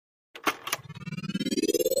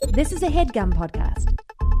This is a HeadGum podcast.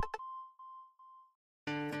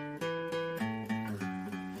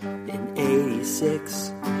 In 86,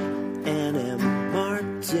 N.M.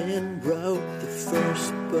 Martin wrote the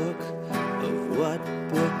first book of what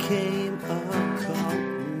became a cult.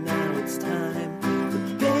 Now it's time for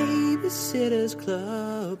Babysitter's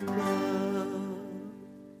Club.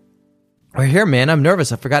 We're here, man. I'm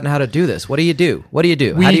nervous. I've forgotten how to do this. What do you do? How We do you,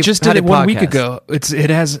 just how did do it you 1 week podcast? ago. It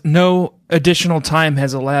has no additional time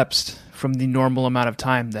has elapsed from the normal amount of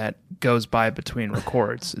time that goes by between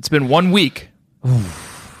records. It's been 1 week.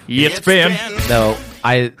 It's been. No,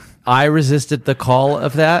 I resisted the call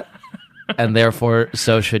of that, and therefore,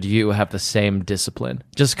 so should you have the same discipline.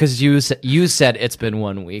 Just because you said it's been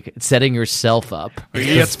 1 week, it's setting yourself up.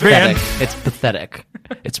 It's been. It's pathetic.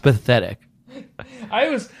 It's pathetic. I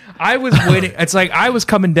was waiting. It's like I was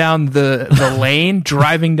coming down the lane,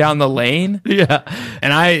 driving down the lane. Yeah.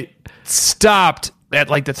 And I stopped at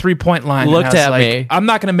like the 3-point line. Looked and I was at like, me. I'm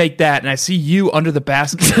not going to make that. And I see you under the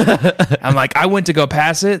basket. I'm like, I went to go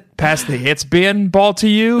pass the it's been ball to I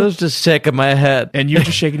you. was just shaking my head. And you're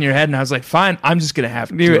just shaking your head. And I was like, fine, I'm just going to have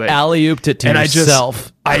to do You it. alley-ooped it to And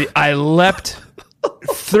yourself. I leapt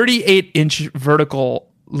 38-inch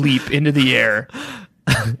vertical leap into the air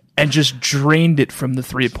and just drained it from the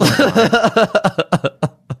 3-point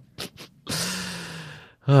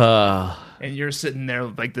line. And you're sitting there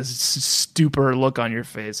with like this stupor look on your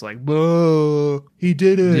face, like, whoa, he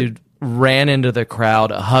did it. Dude ran into the crowd,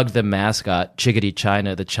 hugged the mascot, Chickadee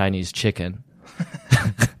China, the Chinese chicken.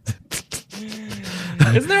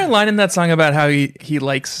 Isn't there a line in that song about how he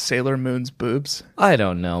likes Sailor Moon's boobs? I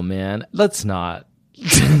don't know, man. Let's not. I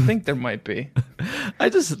think there might be. I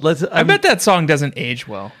bet that song doesn't age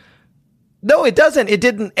well. No, it doesn't. It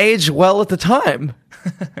didn't age well at the time.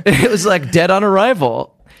 It was like dead on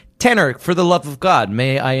arrival. Tanner, for the love of God,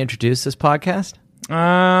 may I introduce this podcast? We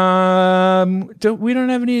don't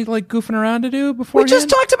have any like goofing around to do before. We just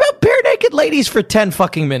talked about bare naked ladies for 10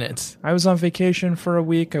 fucking minutes. I was on vacation for a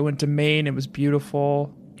week. I went to Maine. It was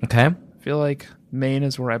beautiful. Okay. I feel like Maine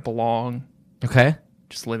is where I belong. Okay.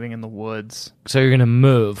 Just living in the woods. So you're going to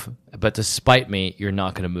move, but despite me, you're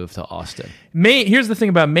not going to move to Austin. Maine. Here's the thing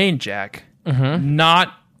about Maine, Jack. Mm-hmm.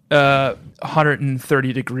 Not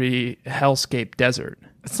 130 degree hellscape desert.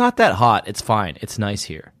 It's not that hot. It's fine. It's nice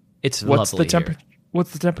here. It's What's lovely the temperature?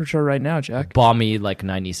 What's the temperature right now, Jack? Balmy, like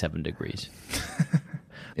 97 degrees.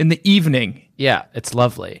 In the evening. Yeah, it's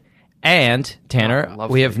lovely. And, Tanner,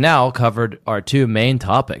 lovely. we have now covered our two main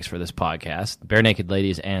topics for this podcast, bare naked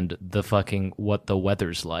ladies and the fucking what the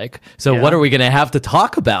weather's like. So Yeah. what are we going to have to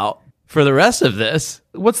talk about for the rest of this?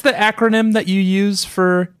 What's the acronym that you use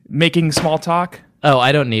for making small talk? Oh,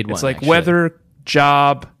 I don't need one. It's like actually. weather,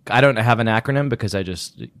 job, I don't have an acronym because I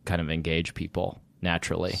just kind of engage people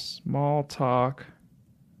naturally. small talk,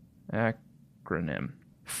 acronym.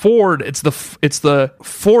 Ford. It's the Fordo.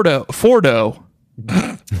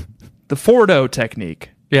 The Fordo technique.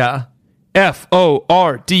 Yeah.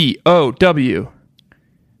 FORDOW.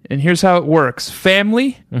 And here's how it works: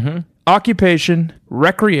 family, occupation,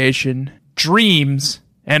 recreation, dreams,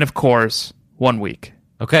 and of course, 1 week.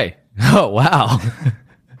 Okay. Oh, wow.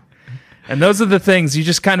 And those are the things you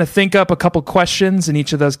just kind of think up a couple questions in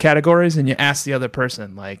each of those categories, and you ask the other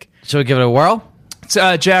person, like, Shall we give it a whirl?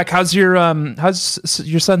 Jack, how's your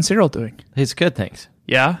son Cyril doing? It's good, thanks.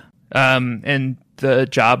 Yeah. And the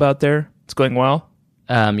job out there, it's going well.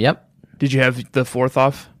 Yep. Did you have the 4th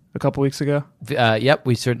off a couple weeks ago? Yep,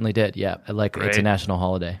 we certainly did. Yeah. Like it's a Great. national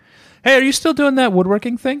holiday. Hey, are you still doing that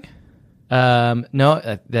woodworking thing? No,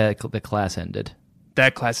 the class ended.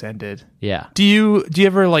 That class ended. Yeah. Do you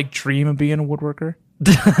ever like dream of being a woodworker?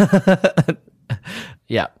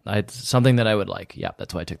 Yeah. It's something that I would like. Yeah,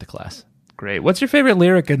 that's why I took the class. Great. What's your favorite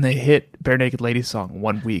lyric in the hit Bare Naked Ladies song,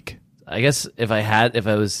 1 week? I guess if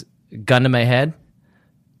I was gun to my head,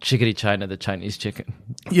 Chickadee China, the Chinese chicken.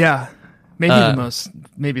 Yeah. Maybe the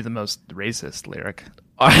most racist lyric.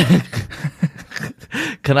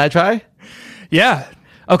 Can I try? Yeah.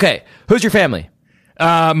 Okay. Who's your family?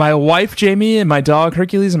 My wife, Jamie, and my dog,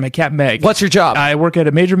 Hercules, and my cat, Meg. What's your job? I work at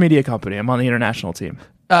a major media company. I'm on the international team.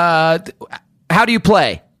 How do you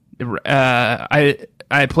play? I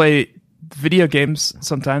play video games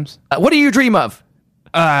sometimes. What do you dream of?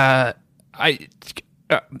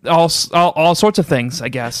 All sorts of things, I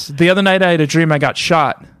guess. The other night I had a dream I got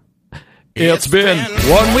shot. It's been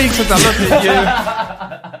 1 week since I looked at you.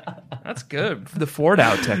 That's good. The Ford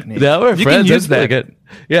out technique. Yeah, we're you friends. can use That's that. really good.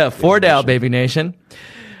 Yeah, Ford out, Baby Nation.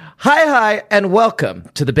 Hi, and welcome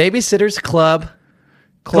to the Babysitters Club.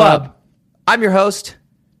 I'm your host,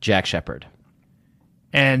 Jack Shepard.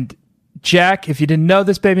 And Jack, if you didn't know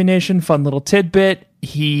this, Baby Nation, fun little tidbit.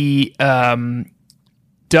 he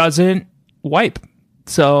doesn't wipe.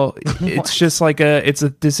 So it's just like it's a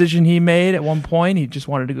decision he made at one point. He just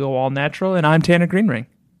wanted to go all natural, and I'm Tanner Greenring.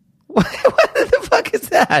 What the fuck is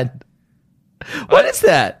that? What is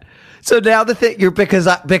that? So now the thing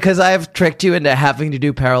because I've tricked you into having to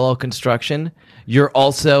do parallel construction, you're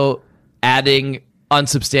also adding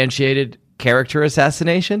unsubstantiated character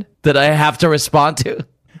assassination that I have to respond to.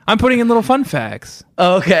 I'm putting in little fun facts.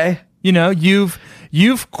 Okay. You know, you've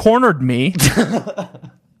cornered me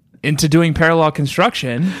into doing parallel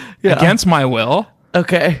construction against my will.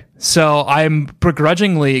 Okay. So I'm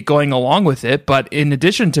begrudgingly going along with it, but in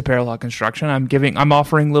addition to parallel construction, I'm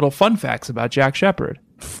offering little fun facts about Jack Shepherd.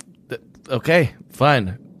 Okay,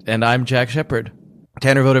 fine. And I'm Jack Shepherd.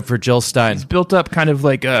 Tanner voted for Jill Stein. It's built up kind of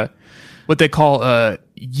like what they call a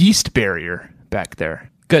yeast barrier back there.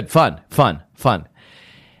 Good, fun.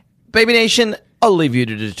 Baby Nation, I'll leave you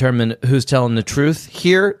to determine who's telling the truth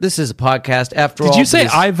here. This is a podcast after all. Did you say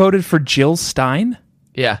I voted for Jill Stein?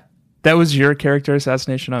 Yeah. That was your character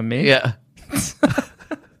assassination on me? Yeah.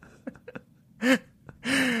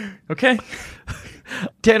 Okay.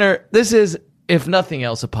 Tanner, this is, if nothing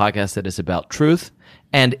else, a podcast that is about truth.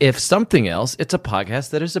 And if something else, it's a podcast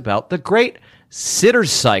that is about the Great Sitter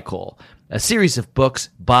Cycle, a series of books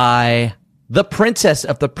by the princess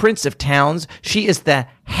of the Prince of Towns. She is the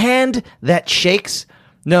hand that shakes,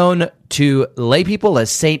 known to lay people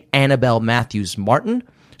as Saint Annabelle Matthews Martin.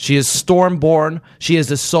 She is Stormborn. She is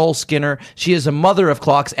a soul skinner. She is a mother of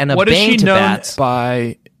clocks and a what is bane she to known bats.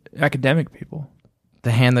 By academic people?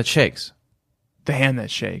 The hand that shakes. The hand that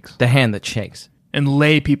shakes. The hand that shakes. And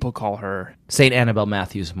lay people call her Saint Annabelle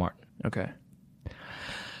Matthews Martin. Okay.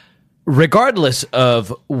 Regardless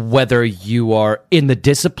of whether you are in the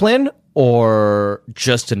discipline or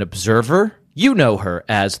just an observer, you know her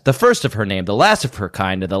as the first of her name, the last of her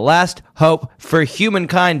kind, and the last hope for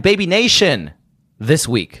humankind. Baby Nation. This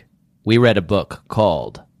week, we read a book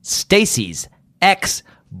called Stacy's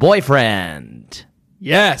Ex-Boyfriend.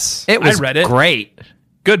 Yes. I read it. Great.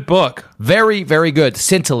 Good book. Very, very good.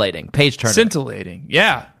 Scintillating. Page turner. Scintillating.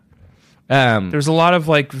 Yeah. There's a lot of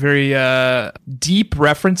like very deep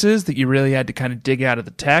references that you really had to kind of dig out of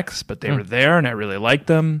the text, but they were there and I really liked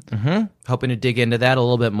them. Mm-hmm. Hoping to dig into that a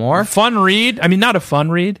little bit more. Fun read. I mean, not a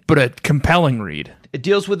fun read, but a compelling read. It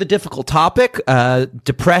deals with a difficult topic,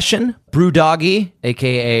 depression. Brewdoggy,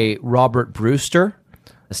 a.k.a. Robert Brewster,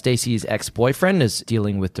 Stacy's ex-boyfriend, is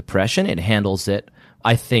dealing with depression. It handles it,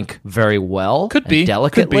 I think, very well. Could be.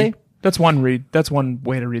 Delicately. Could be. That's one read. That's one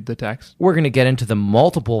way to read the text. We're going to get into the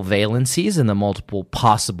multiple valencies and the multiple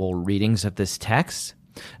possible readings of this text.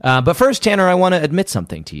 But first, Tanner, I want to admit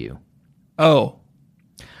something to you. Oh.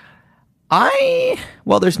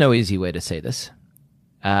 Well, there's no easy way to say this.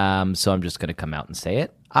 So I'm just going to come out and say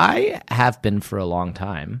it. I have been for a long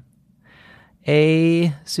time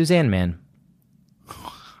a Suzanne man.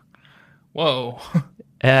 Whoa.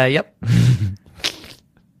 Yep.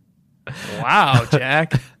 Wow,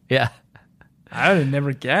 Jack. Yeah. I would have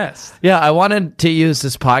never guessed. Yeah, I wanted to use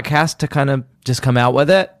this podcast to kind of just come out with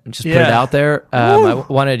it and just put it Yeah. out there. I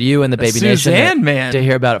wanted you and the Baby Nation Suzanne man. to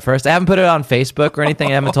hear about it first. I haven't put it on Facebook or anything.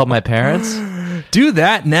 I haven't told my parents. Do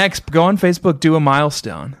that next. Go on Facebook, do a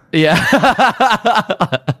milestone. Yeah.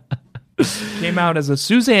 Came out as a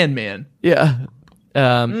Suzanne man. Yeah.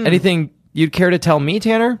 Anything you'd care to tell me,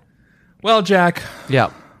 Tanner? Well, Jack,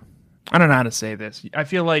 Yeah. I don't know how to say this. I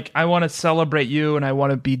feel like I want to celebrate you and I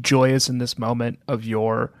want to be joyous in this moment of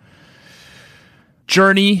your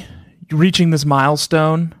journey, reaching this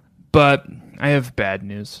milestone, but I have bad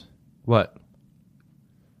news. What?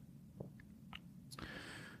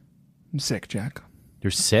 I'm sick, Jack.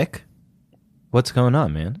 You're sick? What's going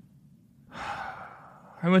on, man?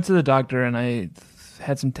 I went to the doctor and I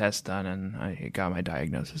had some tests done and I got my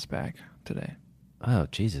diagnosis back today. Oh,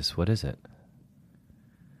 Jesus. What is it?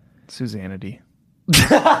 Suzanity.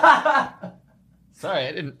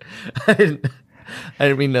 Sorry, I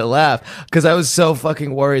didn't mean to laugh because I was so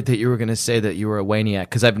fucking worried that you were going to say that you were a waniac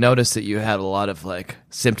because I've noticed that you had a lot of like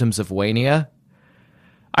symptoms of wania.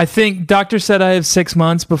 I think doctor said I have 6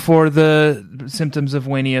 months before the symptoms of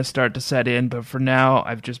wania start to set in, but for now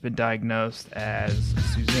I've just been diagnosed as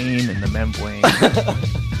Suzanne in the membrane.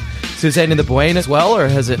 Suzanne in the brain as well, or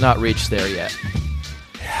has it not reached there yet?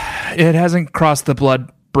 It hasn't crossed the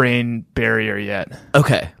blood-brain barrier yet.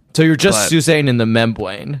 Okay, so you're just But- Suzanne in the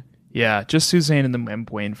membrane. Yeah, just Suzanne in the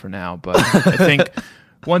membrane for now, but I think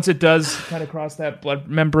once it does kind of cross that blood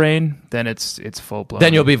membrane, then it's full blown.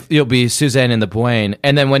 Then you'll be Suzanne in the brain,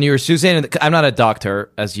 and then when you're Suzanne, I'm not a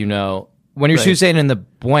doctor, as you know. When you're Right. Suzanne in the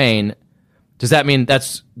brain, does that mean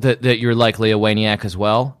that you're likely a waniac as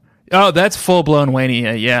well? Oh, that's full blown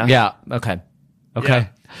Wania. Yeah. Yeah. Okay. Yeah.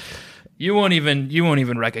 You won't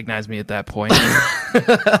even recognize me at that point.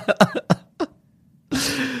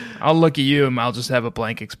 I'll look at you and I'll just have a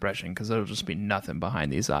blank expression because there'll just be nothing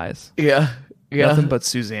behind these eyes. Yeah. Nothing but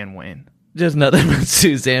Suzanne Wayne. Just nothing but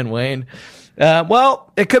Suzanne Wayne.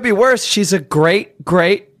 Well, it could be worse. She's a great,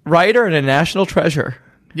 great writer and a national treasure.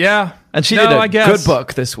 Yeah. And she did a I guess. good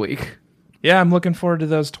book this week. Yeah, I'm looking forward to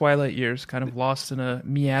those Twilight years, kind of lost in a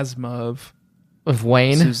miasma of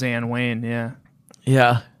Wayne? Suzanne Wayne, yeah.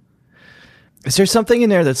 Yeah. Is there something in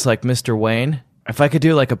there that's like Mr. Wayne? If I could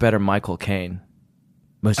do like a better Michael Caine.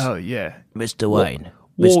 Oh, yeah. Mr. Wayne.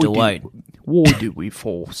 Why Mr. Wayne. Why did we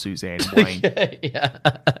fall Suzanne Wayne? Yeah.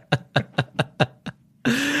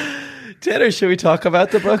 Tanner, should we talk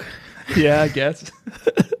about the book? Yeah, I guess.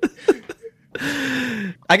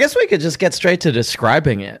 I guess we could just get straight to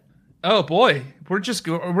describing it. Oh, boy. We're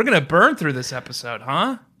going to burn through this episode,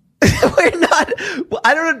 huh? We're not. Well,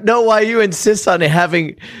 I don't know why you insist on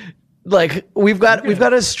having. Like we've got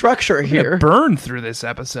a structure here. Burn through this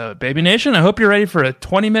episode, Baby Nation. I hope you're ready for a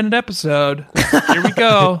 20-minute episode. Here we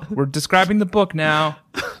go. We're describing the book now.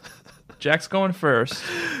 Jack's going first.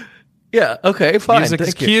 Yeah. Okay. Fine.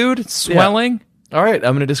 Music's cued. It's swelling. Yeah. All right.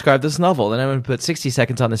 I'm going to describe this novel. Then I'm going to put 60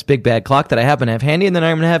 seconds on this big bad clock that I happen to have handy, and then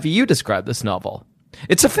I'm going to have you describe this novel.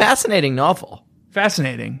 It's a fascinating novel.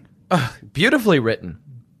 Fascinating. Beautifully written.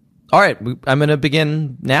 All right. I'm going to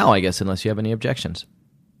begin now, I guess, unless you have any objections.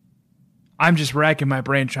 I'm just racking my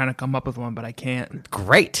brain trying to come up with one, but I can't.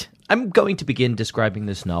 Great. I'm going to begin describing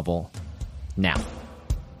this novel now.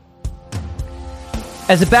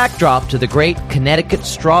 As a backdrop to the great Connecticut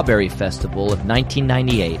Strawberry Festival of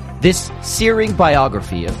 1998, this searing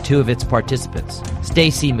biography of two of its participants,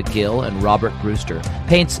 Stacy McGill and Robert Brewster,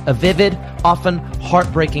 paints a vivid, often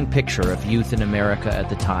heartbreaking picture of youth in America at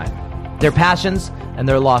the time. Their passions and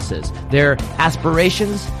their losses, their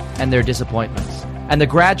aspirations and their disappointments, and the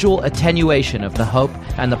gradual attenuation of the hope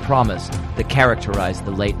and the promise that characterized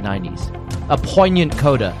the late 90s. A poignant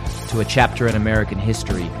coda to a chapter in American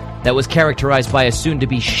history that was characterized by a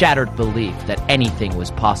soon-to-be shattered belief that anything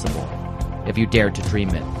was possible, if you dared to dream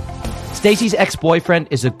it. Stacy's ex-boyfriend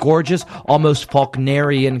is a gorgeous, almost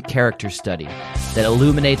Faulknerian character study that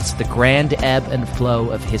illuminates the grand ebb and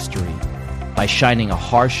flow of history by shining a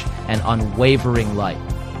harsh and unwavering light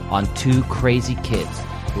on two crazy kids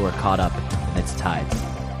who are caught up in its tides.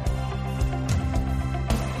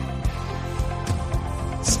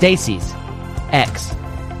 Stacy's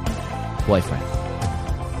ex-boyfriend.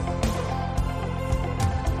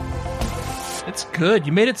 It's good.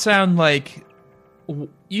 You made it sound like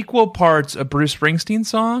equal parts a Bruce Springsteen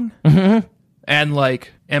song and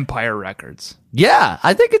like Empire Records. Yeah,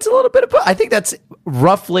 I think it's a little bit of both. I think that's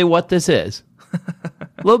roughly what this is.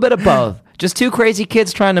 A little bit of both. Just two crazy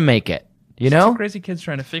kids trying to make it. You know? Two crazy kids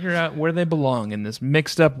trying to figure out where they belong in this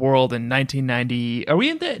mixed up world in 1990. Are we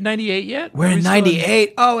in 98 yet? We're in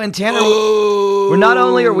 98. Oh, and Tanner, we're not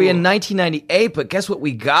only are we in 1998, but guess what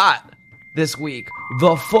we got this week?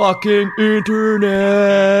 The fucking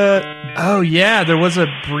internet. Oh, yeah. There was a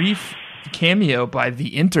brief cameo by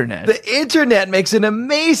the internet. The internet makes an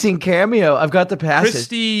amazing cameo. I've got the passage.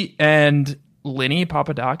 Christy and Lenny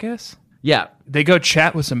Papadakis? Yeah. They go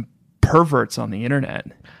chat with some perverts on the internet.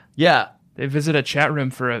 Yeah. They visit a chat room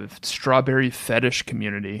for a strawberry fetish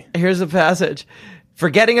community. Here's a passage.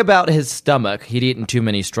 Forgetting about his stomach, he'd eaten too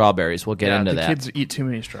many strawberries. We'll get into that. The kids eat too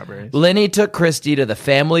many strawberries. Lenny took Christy to the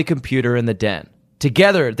family computer in the den.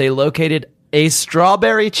 Together, they located a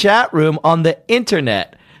strawberry chat room on the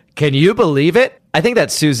internet. Can you believe it? I think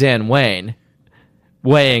that's Suzanne Wayne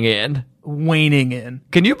weighing in. Waning in.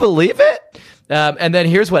 Can you believe it? And then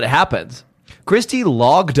here's what happens. Christy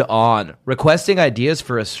logged on, requesting ideas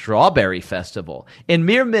for a strawberry festival. In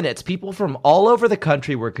mere minutes, people from all over the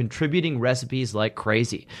country were contributing recipes like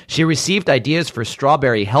crazy. She received ideas for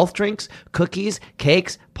strawberry health drinks, cookies,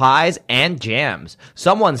 cakes, pies, and jams.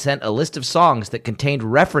 Someone sent a list of songs that contained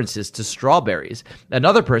references to strawberries.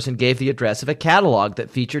 Another person gave the address of a catalog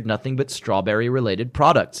that featured nothing but strawberry-related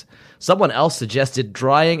products. Someone else suggested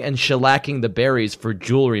drying and shellacking the berries for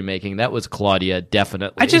jewelry making. That was Claudia,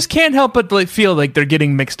 definitely. I just can't help but feel like they're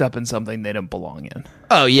getting mixed up in something they don't belong in.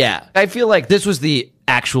 Oh, yeah. I feel like this was the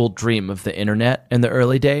actual dream of the internet in the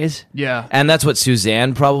early days. Yeah. And that's what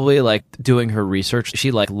Suzanne probably, like, doing her research, she,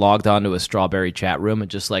 like, logged onto a strawberry chat room and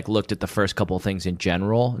just, like, looked at the first couple things in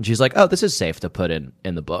general. And she's like, oh, this is safe to put in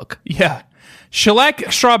the book. Yeah.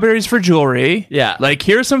 Shellac strawberries for jewelry. Yeah. Like,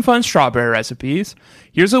 here's some fun strawberry recipes.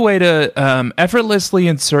 Here's a way to effortlessly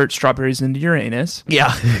insert strawberries into your anus.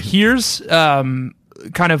 Yeah. Here's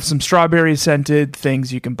kind of some strawberry scented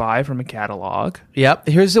things you can buy from a catalog. Yep.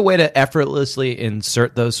 Here's a way to effortlessly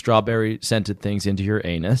insert those strawberry scented things into your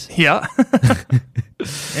anus. Yeah.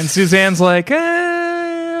 And Suzanne's like,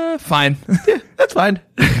 fine. That's fine.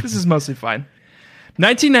 This is mostly fine.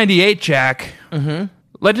 1998, Jack. Mm-hmm.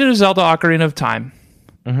 Legend of Zelda Ocarina of Time.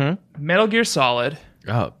 Mm-hmm. Metal Gear Solid.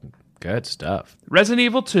 Oh, good stuff. Resident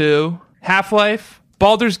Evil 2. Half-Life.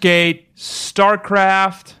 Baldur's Gate.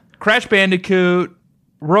 StarCraft. Crash Bandicoot.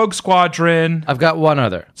 Rogue Squadron. I've got one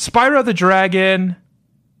other. Spyro the Dragon.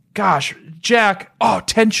 Gosh, Jack. Oh,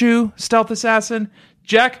 Tenchu, Stealth Assassin.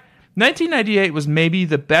 Jack, 1998 was maybe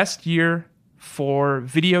the best year for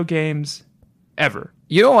video games ever.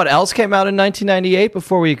 You know what else came out in 1998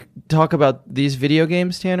 before we talk about these video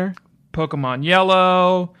games, Tanner? Pokemon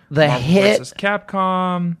Yellow. The Marvel hit- vs.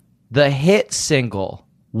 Capcom. The hit single,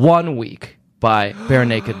 1 Week by Bare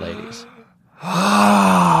Naked Ladies.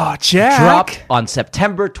 Oh, Jack. Dropped on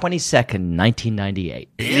September 22nd, 1998.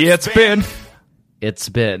 It's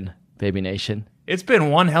been, Baby Nation. It's been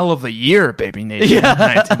one hell of a year, Baby Nation, in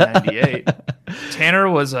 1998. Tanner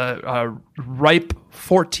was a ripe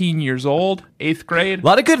 14 years old, 8th grade. A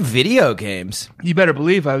lot of good video games. You better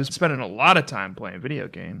believe I was spending a lot of time playing video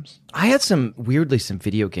games. I had some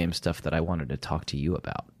video game stuff that I wanted to talk to you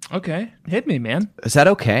about. Okay, hit me, man. Is that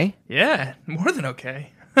okay? Yeah, more than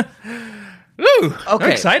okay. Ooh, Okay.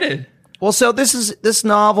 I'm excited. Well, so this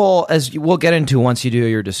novel, as we'll get into once you do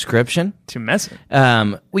your description, Too messy.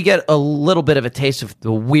 we get a little bit of a taste of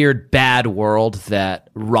the weird, bad world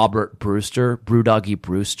that Robert Brewster, Brewdoggy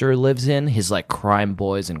Brewster, lives in. His like crime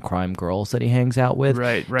boys and crime girls that he hangs out with.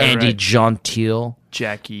 Right, Andy right. Gentile.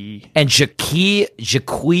 Jackie. And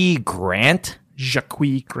Jacqui Grant.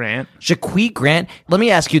 Jacqui Grant. Jacqui Grant. Let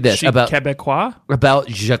me ask you this about Quebecois?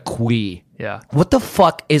 Jacqui. Yeah. What the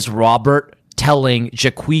fuck is Robert telling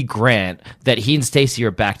Jacqui Grant that he and Stacy are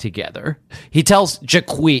back together? He tells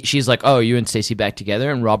Jacqui, she's like, "Oh, you and Stacy back together?"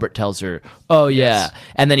 And Robert tells her, "Oh yeah." Yes.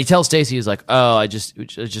 And then he tells Stacy, he's like, "Oh, I just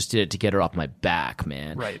did it to get her off my back,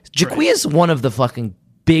 man." Right, Jacqui right. is one of the fucking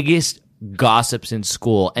biggest gossips in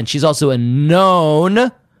school, and she's also a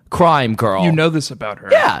known crime girl. You know this about her.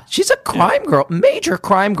 Yeah, she's a crime girl, major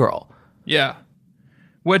crime girl. Yeah.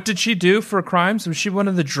 What did she do for crimes? Was she one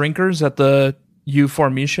of the drinkers at the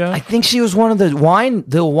Euphoria? I think she was one of the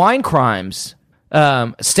wine crimes.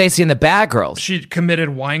 Stacy and the Bad Girls. She committed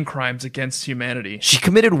wine crimes against humanity. She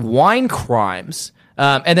committed wine crimes.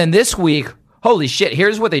 And then this week, holy shit,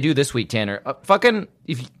 here's what they do this week, Tanner. Fucking,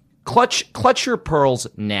 if you clutch your pearls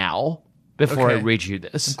now before I Okay. read you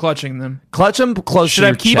this. I'm clutching them. Clutch them close Should to I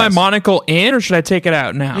your keep my chest. monocle in or should I take it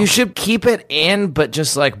out now? You should keep it in, but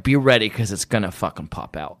just like be ready because it's gonna fucking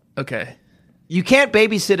pop out. Okay. You can't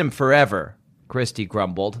babysit him forever, Christy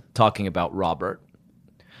grumbled, talking about Robert.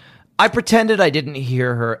 I pretended I didn't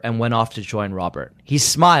hear her and went off to join Robert. He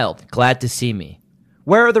smiled, glad to see me.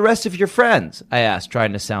 Where are the rest of your friends? I asked,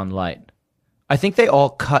 trying to sound light. I think they all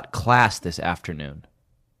cut class this afternoon,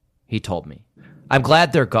 he told me. I'm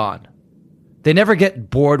glad they're gone. They never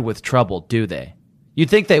get bored with trouble, do they?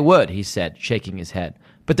 You'd think they would, he said, shaking his head.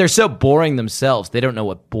 But they're so boring themselves, they don't know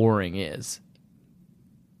what boring is.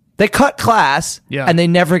 They cut class, Yeah. and they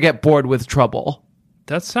never get bored with trouble.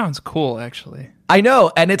 That sounds cool, actually. I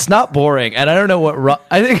know, and it's not boring, and I don't know what...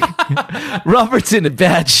 I think Robert's in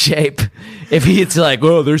bad shape if he's like,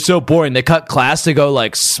 oh, they're so boring. They cut class to go,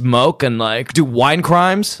 like, smoke and, like, do wine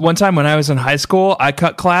crimes. One time when I was in high school, I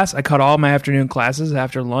cut class. I cut all my afternoon classes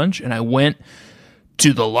after lunch, and I went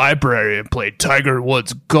to the library and played Tiger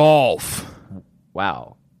Woods golf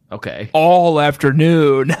Wow. Okay. all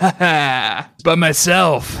afternoon by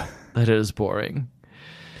myself. That is boring.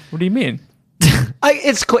 What do you mean?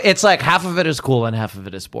 It's like half of it is cool and half of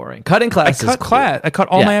it is boring. Cutting class is cool. I cut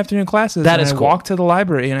all Yeah. my afternoon classes. That and is I cool. walked to the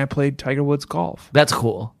library and I played Tiger Woods golf That's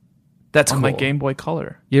cool. That's on cool. my Game Boy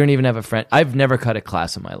Color. You don't even have a friend. I've never cut a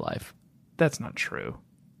class in my life. That's not true.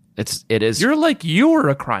 It is. You're like you were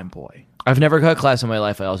a crime boy. I've never cut a class in my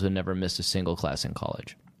life. I also never missed a single class in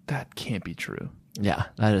college. That can't be true. Yeah,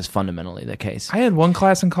 that is fundamentally the case. I had one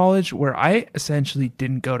class in college where I essentially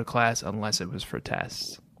didn't go to class unless it was for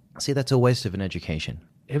tests. See, that's a waste of an education.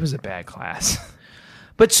 It was a bad class.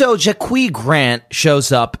 But so Jacqui Grant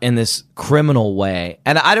shows up in this criminal way.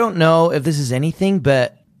 And I don't know if this is anything,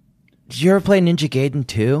 but did you ever play Ninja Gaiden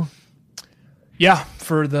 2? Yeah,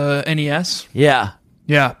 for the NES. Yeah.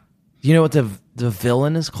 Yeah. You know what the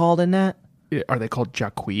villain is called in that? Are they called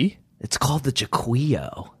Jacqui? It's called the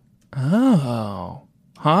Jaquio. Oh.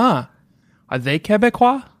 Huh. Are they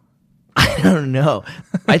Quebecois? I don't know.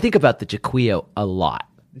 I think about the Jaquio a lot.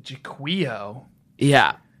 The Jaquio.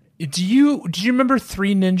 Yeah. Do you remember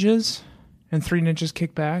Three Ninjas? and Three Ninjas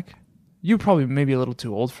Kick Back. You probably maybe a little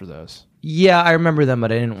too old for those. Yeah, I remember them,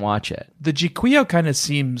 but I didn't watch it. The Jiquio kind of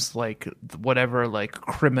seems like whatever like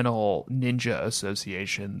criminal ninja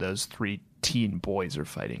association those three teen boys are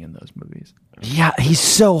fighting in those movies. Yeah, he's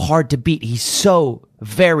so hard to beat. He's so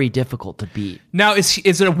very difficult to beat. Now, is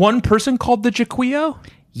it one person called the Jiquio?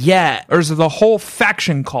 Yeah. Or is it the whole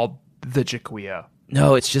faction called the Jiquio?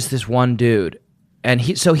 No, it's just this one dude. And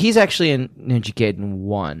he's actually in Ninja Gaiden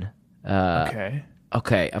 1. Okay.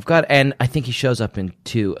 Okay, and I think he shows up in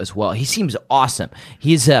 2 as well. He seems awesome.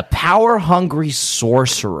 He's a power-hungry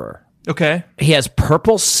sorcerer. Okay. He has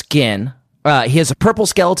purple skin. He has a purple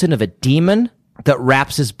skeleton of a demon that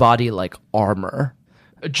wraps his body like armor.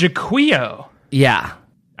 Jiquio. Yeah.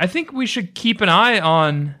 I think we should keep an eye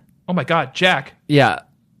on... Oh my god, Jack. Yeah.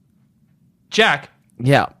 Jack.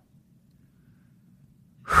 Yeah.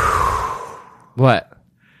 What?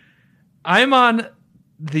 I'm on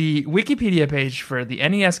the Wikipedia page for the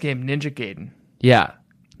NES game Ninja Gaiden. Yeah.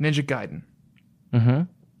 Ninja Gaiden. Mm-hmm.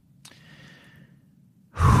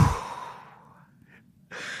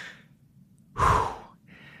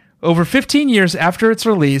 Over 15 years after its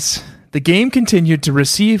release, the game continued to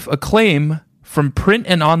receive acclaim from print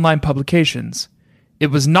and online publications. It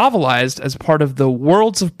was novelized as part of the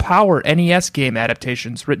Worlds of Power NES game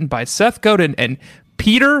adaptations written by Seth Godin and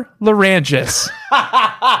Peter Larangis.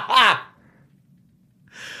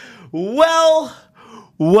 Well.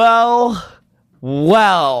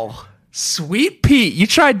 Sweet Pete, you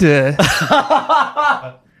tried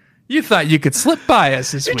to... You thought you could slip by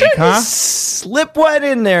us this week, huh? Slip one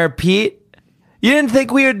in there, Pete. You didn't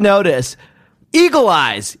think we would notice. Eagle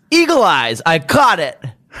eyes, I caught it.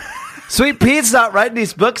 Sweet Pete's not writing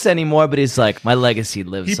these books anymore, but he's like, my legacy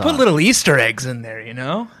lives He on. put little Easter eggs in there, you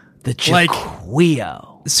know? The like- Jiquio.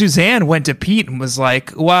 Suzanne went to Pete and was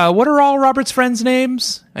like, "Wow, what are all Robert's friends'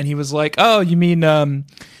 names?" And he was like, "Oh, you mean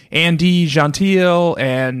Andy Gentile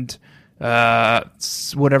and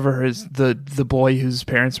whatever the boy whose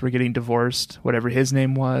parents were getting divorced, whatever his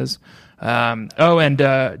name was. And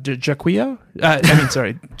Jaquio?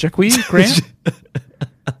 Jacqui Grant?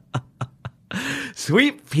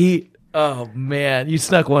 Sweet Pete. Oh, man. You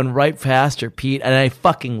snuck one right past her, Pete, and I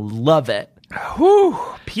fucking love it. Whew.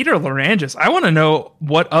 Peter Larangis. I want to know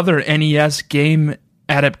what other NES game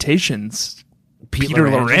adaptations Peter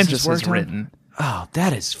Larangis has written. Oh,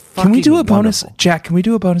 that is fucking Can we do a bonus? wonderful. Jack, can we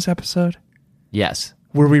do a bonus episode Yes.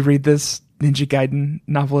 where we read this Ninja Gaiden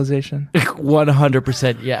novelization?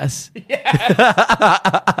 100% yes.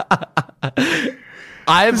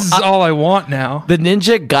 This is all I want now. The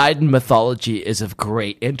Ninja Gaiden mythology is of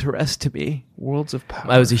great interest to me. Worlds of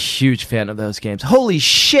Power. I was a huge fan of those games. Holy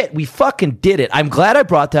shit, we fucking did it. I'm glad I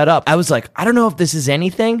brought that up. I was like, I don't know if this is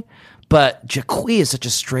anything, but Jaqui is such a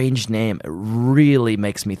strange name. It really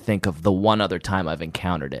makes me think of the one other time I've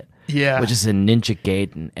encountered it. Yeah. Which is in Ninja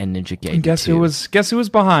Gaiden and Ninja Gaiden And guess 2. who was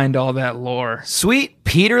behind all that lore? Sweet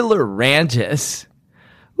Peter Larangis.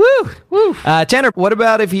 Woo! Tanner, what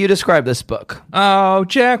about if you describe this book? Oh,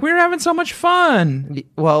 Jack, we were having so much fun.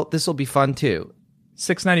 Well, this will be fun too.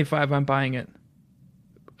 $6.95. I'm buying it.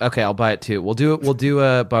 Okay, I'll buy it too. We'll do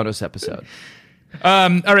a bonus episode. All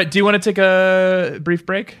right. Do you want to take a brief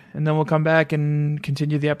break and then we'll come back and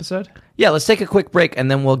continue the episode? Yeah, let's take a quick break and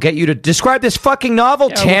then we'll get you to describe this fucking novel,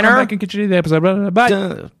 Yeah, Tanner. We'll come back and continue the episode.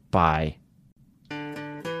 Bye. Bye.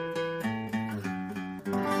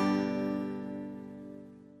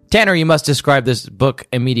 Tanner, you must describe this book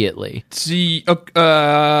immediately. See.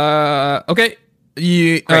 Okay.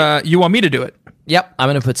 You want me to do it? Yep, I'm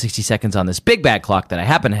going to put 60 seconds on this big bad clock that I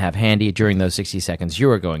happen to have handy. During those 60 seconds, you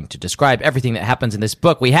are going to describe everything that happens in this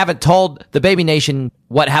book. We haven't told the Baby Nation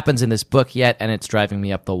what happens in this book yet, and it's driving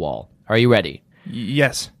me up the wall. Are you ready?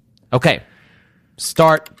 Yes. Okay.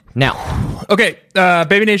 Start now. Okay,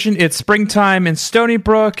 Baby Nation, it's springtime in Stony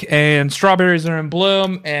Brook, and strawberries are in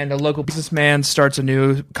bloom, and a local businessman starts a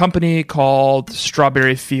new company called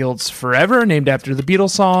Strawberry Fields Forever, named after the Beatles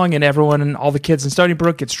song, and everyone and all the kids in Stony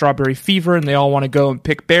Brook get strawberry fever, and they all want to go and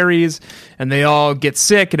pick berries, and they all get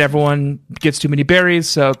sick, and everyone gets too many berries,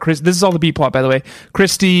 so this is all the B plot, by the way.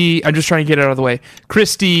 Christy, I'm just trying to get it out of the way.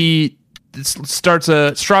 Christy starts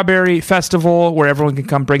a strawberry festival where everyone can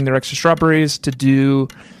come bring their extra strawberries to do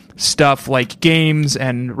stuff like games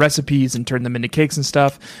and recipes and turn them into cakes and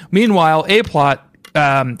stuff. Meanwhile, A plot,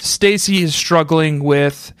 Stacy is struggling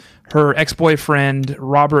with her ex-boyfriend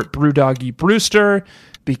Robert Brewdoggy Brewster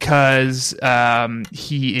because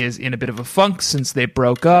he is in a bit of a funk since they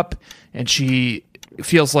broke up, and she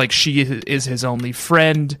feels like she is his only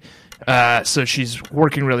friend. So she's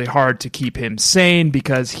working really hard to keep him sane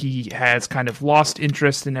because he has kind of lost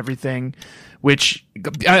interest in everything, which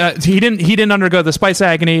he didn't undergo the spice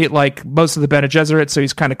agony like most of the Bene Gesserit, so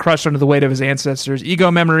he's kind of crushed under the weight of his ancestors'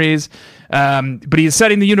 ego memories. But he's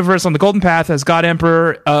setting the universe on the golden path as God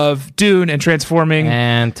Emperor of Dune and transforming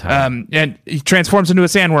And time. and he transforms into a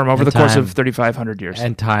sandworm over the course of 3,500 years.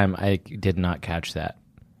 And time. I did not catch that.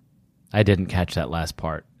 I didn't catch that last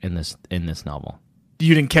part in this novel.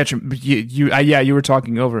 You didn't catch him. You were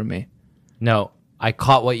talking over me. No, I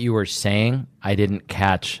caught what you were saying. I didn't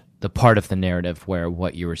catch the part of the narrative where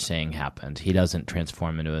what you were saying happened. He doesn't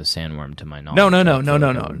transform into a sandworm, to my knowledge.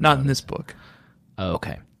 No. Not in this book. Oh,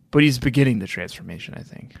 okay. But he's beginning the transformation, I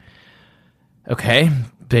think. Okay.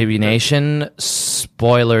 Baby Nation,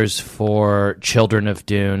 spoilers for Children of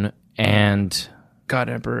Dune and God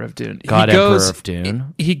Emperor of Dune. Emperor of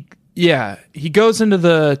Dune. He goes into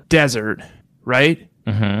the desert, right?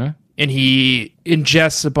 Mm-hmm. And he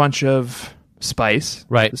ingests a bunch of spice.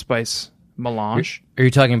 Right. The spice melange. Are you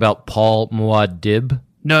talking about Paul Muad'Dib?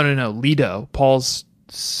 No. Leto, Paul's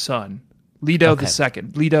son. Leto the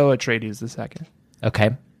second. Leto Atreides the second. Okay.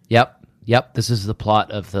 Yep. This is the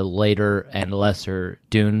plot of the later and lesser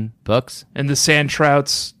Dune books. And the sand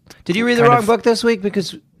trouts. Did you read the wrong book this week?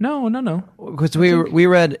 Because No. we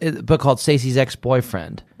read a book called Stacey's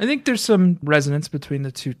Ex-Boyfriend. I think there's some resonance between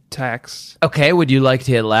the two texts. Okay, would you like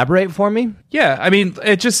to elaborate for me? Yeah, I mean,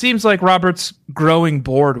 it just seems like Robert's growing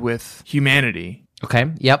bored with humanity.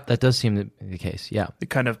 Okay, yep, that does seem to be the case, yeah. The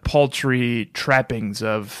kind of paltry trappings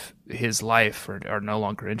of his life are no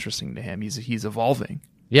longer interesting to him. He's evolving.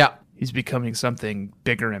 Yeah. He's becoming something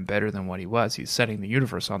bigger and better than what he was. He's setting the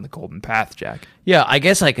universe on the golden path, Jack. Yeah, I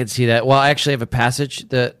guess I could see that. Well, I actually have a passage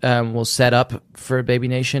that will set up for Baby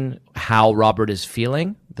Nation how Robert is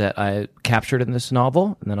feeling that I captured in this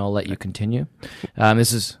novel, and then I'll let you continue.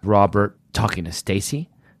 This is Robert talking to Stacey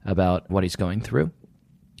about what he's going through.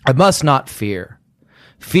 I must not fear.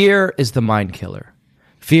 Fear is the mind killer.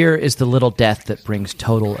 Fear is the little death that brings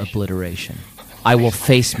total obliteration. I will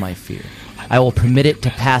face my fear. I will permit it to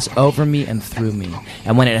pass over me and through me,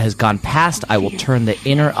 and when it has gone past, I will turn the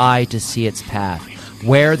inner eye to see its path.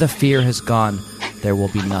 Where the fear has gone, there will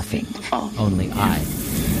be nothing, only I.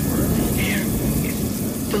 Fear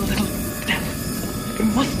is the little death. You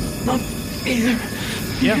must not fear.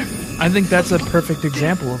 Yeah, I think that's a perfect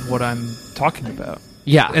example of what I'm talking about.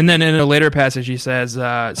 Yeah. And then in a later passage, he says,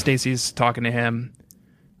 Stacey's talking to him,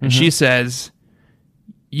 and she says,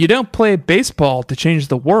 "You don't play baseball to change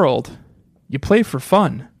the world. You play for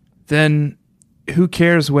fun. Then who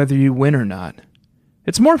cares whether you win or not?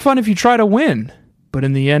 It's more fun if you try to win. But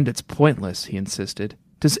in the end, it's pointless," he insisted.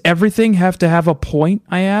 "Does everything have to have a point?"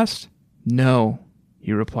 I asked. "No,"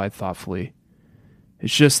 he replied thoughtfully.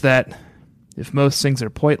 "It's just that if most things are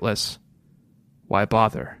pointless, why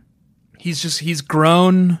bother?" He's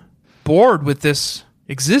grown bored with this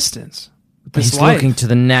existence, with this He's life. looking to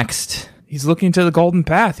the next. He's looking to the golden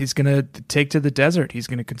path. He's going to take to the desert. He's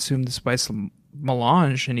going to consume the spice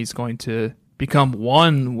melange, and he's going to become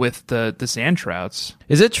one with the sand trouts.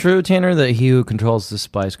 Is it true, Tanner, that he who controls the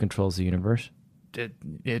spice controls the universe?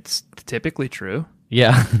 It's typically true.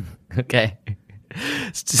 Yeah. Okay.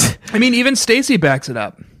 I mean, even Stacey backs it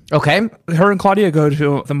up. Okay. Her and Claudia go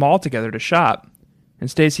to the mall together to shop, and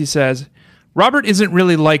Stacey says, "Robert isn't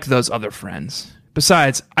really like those other friends.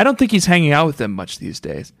 Besides, I don't think he's hanging out with them much these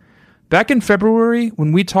days. Back in February,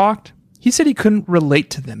 when we talked, he said he couldn't relate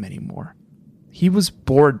to them anymore. He was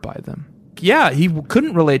bored by them." Yeah, he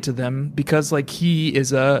couldn't relate to them because, like, he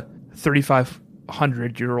is a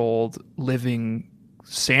 3,500-year-old living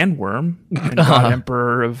sandworm and God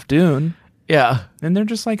Emperor of Dune. Yeah. And they're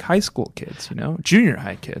just like high school kids, junior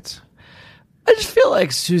high kids. I just feel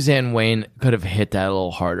like Suzanne Wayne could have hit that a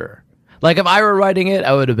little harder. Like, if I were writing it,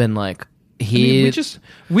 I would have been like, we just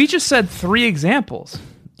said 3 examples.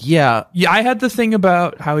 Yeah. Yeah, I had the thing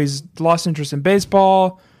about how he's lost interest in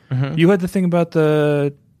baseball. Mm-hmm. You had the thing about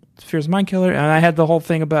the Fear's Mind Killer, and I had the whole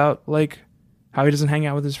thing about, like, how he doesn't hang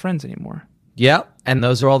out with his friends anymore. Yeah, and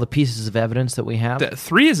those are all the pieces of evidence that we have.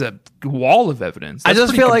 3 is a wall of evidence. I That's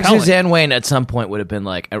just feel compelling. like Suzanne Wayne at some point would have been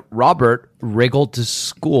like, Robert wriggled to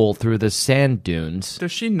school through the sand dunes.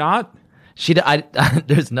 Does she not?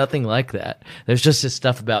 There's nothing like that. There's just this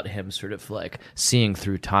stuff about him sort of like seeing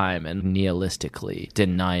through time and nihilistically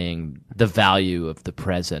denying the value of the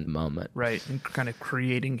present moment. Right, and kind of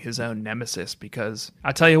creating his own nemesis, because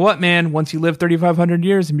I tell you what, man, once you live 3,500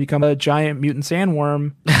 years and become a giant mutant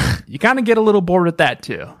sandworm, you kind of get a little bored with that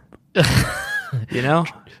too.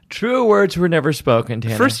 True words were never spoken,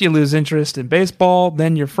 Tanner. First you lose interest in baseball,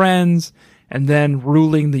 then your friends, and then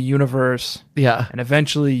ruling the universe. Yeah. And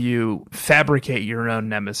eventually you fabricate your own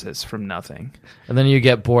nemesis from nothing. And then you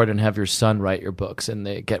get bored and have your son write your books, and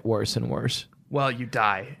they get worse and worse. Well, you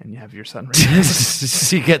die and you have your son ready.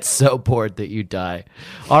 You get so bored that you die.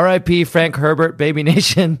 R.I.P. Frank Herbert, Baby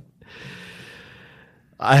Nation.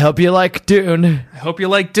 I hope you like Dune. I hope you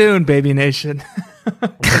like Dune, Baby Nation.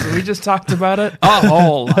 We just talked about it a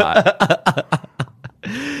whole lot.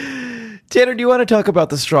 Tanner, do you want to talk about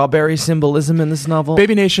the strawberry symbolism in this novel?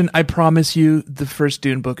 Baby Nation, I promise you the first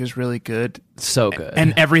Dune book is really good. So good.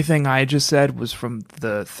 And everything I just said was from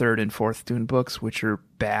the third and fourth Dune books, which are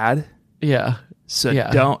bad. Yeah. So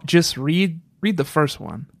Yeah. don't just read the first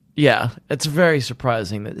one. Yeah, it's very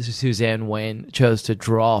surprising that Suzanne Wayne chose to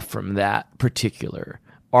draw from that particular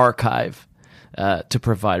archive to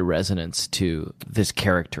provide resonance to this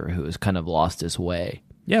character who has kind of lost his way.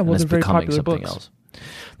 Yeah, well, and is they're very becoming popular something books. else.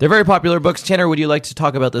 They're very popular books. Tanner, would you like to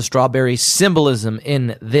talk about the strawberry symbolism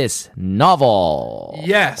in this novel?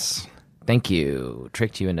 Yes. Thank you.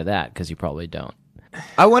 Tricked you into that because you probably don't.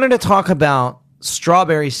 I wanted to talk about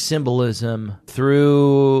strawberry symbolism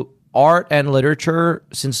through art and literature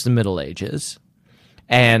since the Middle Ages,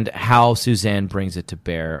 and how Suzanne brings it to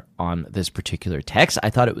bear on this particular text. I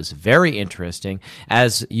thought it was very interesting.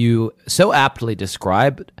 As you so aptly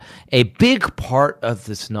described, a big part of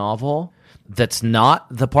this novel that's not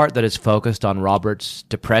the part that is focused on Robert's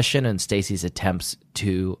depression and Stacy's attempts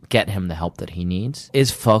to get him the help that he needs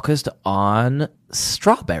is focused on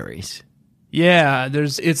strawberries. Yeah,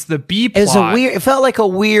 it's the B plot. It felt like a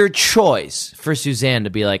weird choice for Suzanne to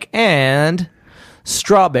be like, and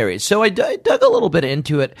strawberries. So I dug a little bit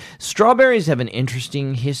into it. Strawberries have an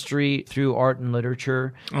interesting history through art and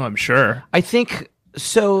literature. Oh, I'm sure. I think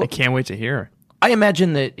so. I can't wait to hear. I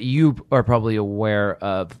imagine that you are probably aware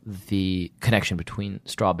of the connection between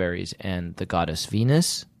strawberries and the goddess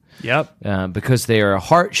Venus. Yep. Because they are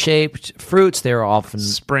heart-shaped fruits, they are often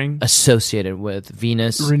Spring. associated with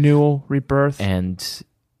Venus Renewal, rebirth. and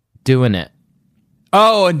doing it.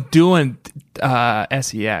 Oh, and doing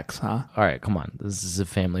SEX, huh? All right, come on. This is a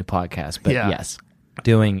family podcast, but Yeah. yes,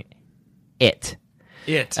 doing it.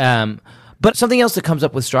 It. But something else that comes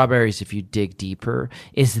up with strawberries, if you dig deeper,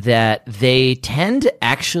 is that they tend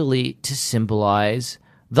actually to symbolize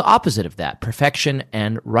the opposite of that, perfection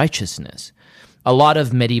and righteousness. A lot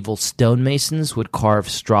of medieval stonemasons would carve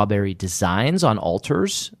strawberry designs on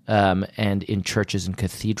altars and in churches and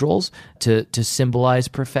cathedrals to symbolize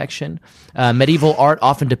perfection. Medieval art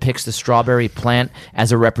often depicts the strawberry plant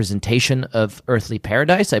as a representation of earthly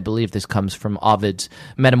paradise. I believe this comes from Ovid's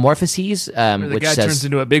Metamorphoses, the which guy says turns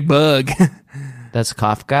into a big bug. that's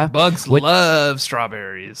Kafka. Bugs love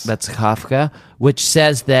strawberries. That's Kafka, which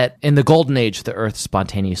says that in the Golden Age, the earth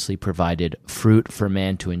spontaneously provided fruit for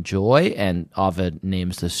man to enjoy, and Ovid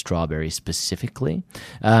names the strawberry specifically.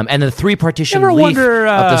 And the three-partition leaf of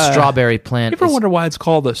the strawberry plant You ever wonder why it's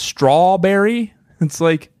called a strawberry? It's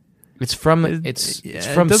like it's from it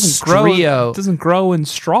from doesn't grow. strio. It doesn't grow in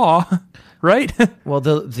straw, right? Well,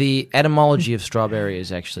 the etymology of strawberry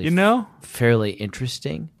is actually fairly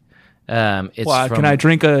interesting. It's Well, from, can I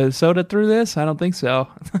drink a soda through this? I don't think so.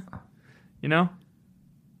 No.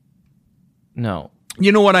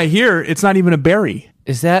 You know what I hear? It's not even a berry.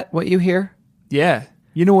 Is that what you hear? Yeah.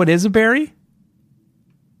 You know what is a berry?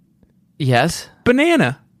 Yes.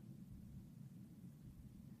 Banana.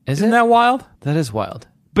 Isn't that wild? That is wild.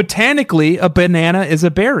 Botanically, a banana is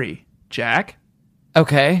a berry, Jack.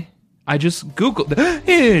 Okay. I just Googled.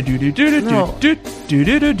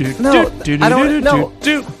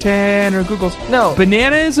 Tanner Googles. No.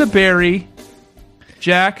 Banana is a berry,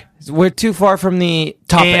 Jack. We're too far from the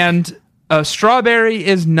topic. And a strawberry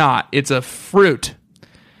is not. It's a fruit.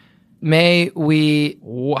 May we...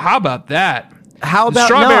 How about that? How about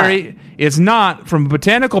strawberry is not, from a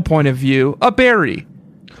botanical point of view, a berry.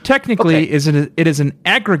 Technically, it is an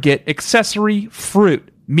aggregate accessory fruit,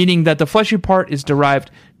 meaning that the fleshy part is derived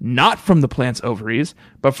not from the plant's ovaries,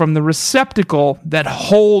 but from the receptacle that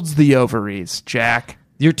holds the ovaries, Jack.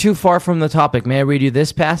 You're too far from the topic. May I read you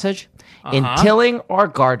this passage? In tilling our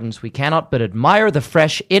gardens, we cannot but admire the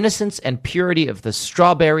fresh innocence and purity of the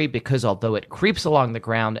strawberry, because although it creeps along the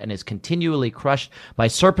ground and is continually crushed by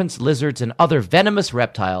serpents, lizards, and other venomous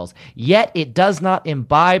reptiles, yet it does not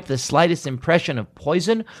imbibe the slightest impression of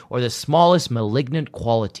poison or the smallest malignant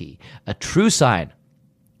quality. A true sign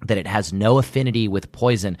that it has no affinity with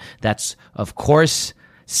poison. That's, of course,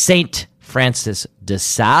 Saint Francis de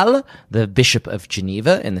Sales, the Bishop of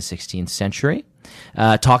Geneva in the 16th century.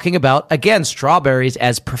 Talking about, again, strawberries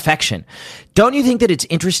as perfection. Don't you think that it's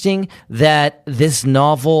interesting that this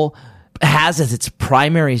novel has as its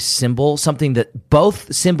primary symbol something that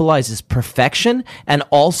both symbolizes perfection and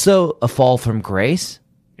also a fall from grace,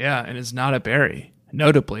 Yeah, and it's not a berry,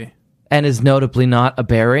 notably. and is notably not a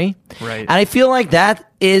berry. Right. And I feel like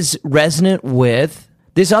that is resonant with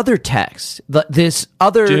this other text. This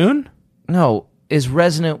other Dune? No, is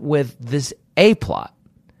resonant with this A plot.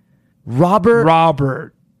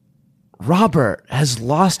 Robert has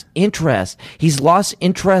lost interest. He's lost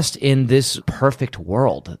interest in this perfect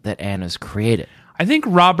world that Anna's created. I think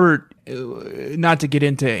Robert, not to get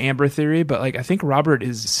into Amber theory, but like I think Robert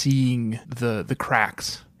is seeing the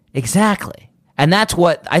cracks. Exactly. And that's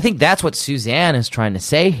what Suzanne is trying to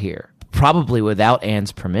say here, probably without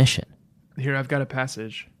Anne's permission. Here, I've got a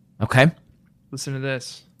passage. Okay? Listen to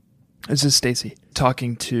this. This is Stacy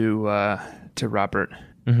talking to Robert.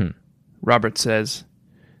 Mm-hmm. Robert says,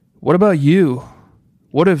 "What about you?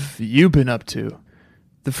 What have you been up to?"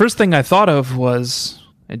 The first thing I thought of was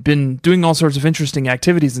I'd been doing all sorts of interesting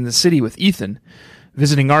activities in the city with Ethan,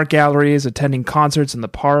 visiting art galleries, attending concerts in the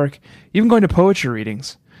park, even going to poetry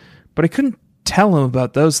readings. But I couldn't tell him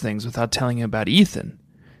about those things without telling him about Ethan.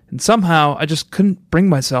 And somehow I just couldn't bring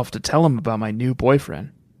myself to tell him about my new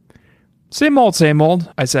boyfriend. Same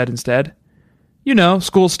old, I said instead. You know,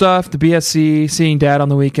 school stuff, the BSc, seeing Dad on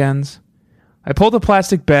the weekends. I pulled a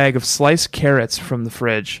plastic bag of sliced carrots from the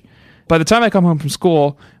fridge. By the time I come home from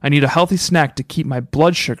school, I need a healthy snack to keep my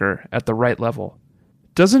blood sugar at the right level.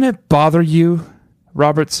 Doesn't it bother you,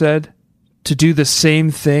 Robert said, to do the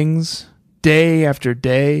same things day after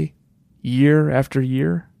day, year after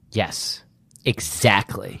year? Yes.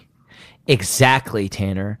 Exactly. Exactly,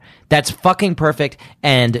 Tanner. That's fucking perfect.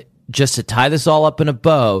 And just to tie this all up in a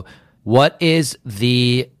bow, what is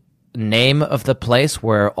the name of the place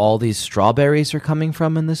where all these strawberries are coming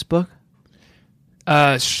from in this book?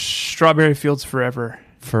 Strawberry Fields Forever.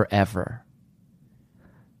 Forever.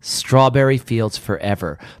 Strawberry Fields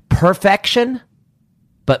Forever. Perfection,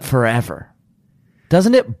 but forever.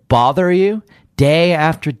 Doesn't it bother you day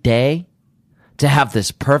after day to have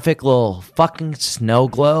this perfect little fucking snow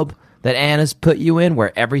globe that Anna's put you in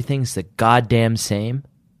where everything's the goddamn same?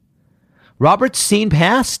 Robert's seen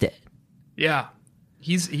past it. Yeah.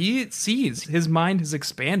 He sees. His mind has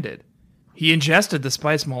expanded. He ingested the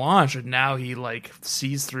spice melange, and now he,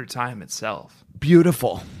 sees through time itself.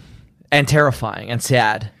 Beautiful. And terrifying and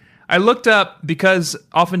sad. I looked up, because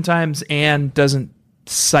oftentimes Anne doesn't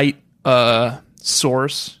cite a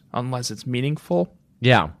source unless it's meaningful.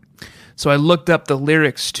 Yeah. So I looked up the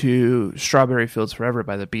lyrics to Strawberry Fields Forever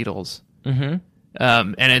by the Beatles. Mm-hmm.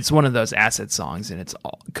 And it's one of those acid songs, and it's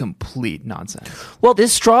all complete nonsense. Well,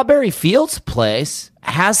 this Strawberry Fields place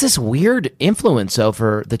has this weird influence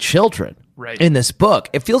over the children in this book.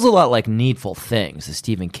 It feels a lot like Needful Things, the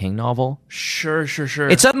Stephen King novel. Sure.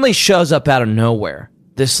 It suddenly shows up out of nowhere.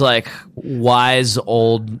 This, wise,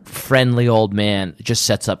 friendly old man just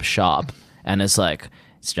sets up shop and is like,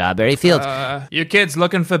 Strawberry Fields. You kids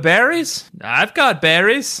looking for berries? I've got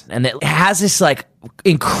berries. And it has this,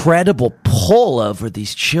 incredible pull over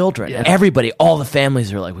these children. Yeah. And everybody, all the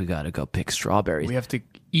families are like, we got to go pick strawberries. We have to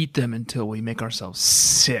eat them until we make ourselves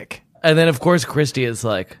sick. And then, of course, Christy is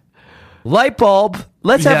like, light bulb,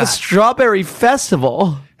 let's have a strawberry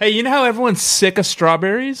festival. Hey, you know how everyone's sick of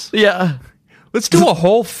strawberries? Yeah. Let's do a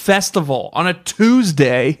whole festival on a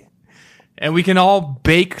Tuesday, and we can all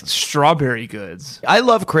bake strawberry goods. I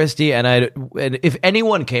love Christy, and if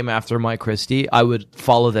anyone came after my Christy, I would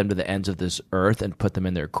follow them to the ends of this earth and put them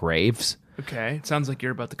in their graves. Okay, it sounds like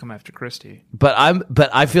you're about to come after Christy. But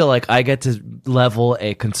I feel like I get to level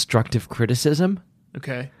a constructive criticism.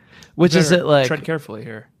 Okay. Which is it like tread carefully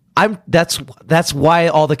here. That's why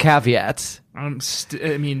all the caveats.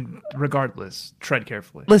 Regardless, tread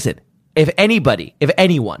carefully. Listen, if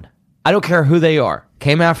anyone, I don't care who they are,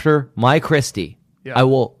 came after my Christy, I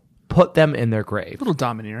will put them in their grave. A little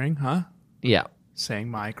domineering, huh? Yeah. Saying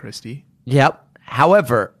my Christy. Yep.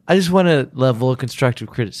 However, I just want to level of constructive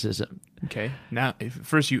criticism. Okay. Now,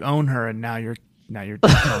 first you own her, and now you're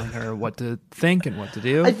telling her what to think and what to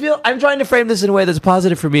do. I'm trying to frame this in a way that's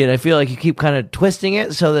positive for me, and I feel like you keep kind of twisting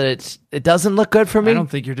it so that it doesn't look good for me. I don't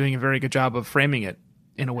think you're doing a very good job of framing it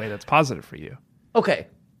in a way that's positive for you. Okay.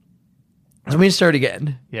 Let me start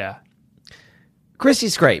again. Yeah.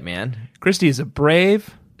 Christy's great, man. Christy is a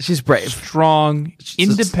brave. She's brave. Strong,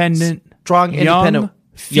 independent, young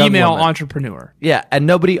female woman. Entrepreneur. Yeah, and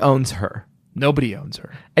nobody owns her. Nobody owns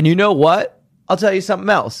her. And you know what? I'll tell you something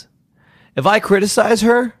else. If I criticize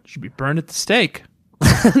her... She should be burned at the stake.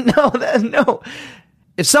 No.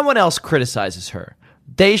 If someone else criticizes her,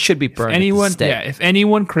 they should be burned at the stake. Yeah, if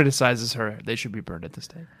anyone criticizes her, they should be burned at the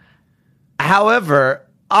stake. However,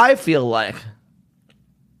 I feel like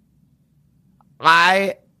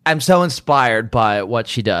I am so inspired by what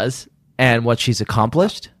she does and what she's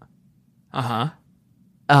accomplished.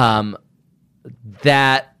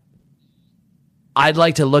 That I'd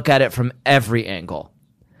like to look at it from every angle,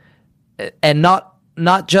 and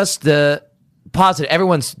not just the positive.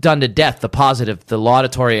 Everyone's done to death the positive, the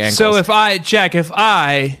laudatory angles. So if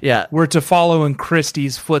I Yeah. were to follow in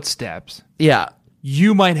Christie's footsteps, yeah,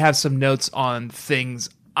 you might have some notes on things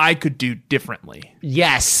I could do differently.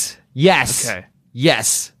 yes, Okay.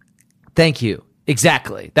 yes. Thank you.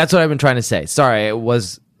 Exactly. That's what I've been trying to say. Sorry, it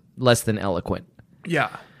was less than eloquent. Yeah.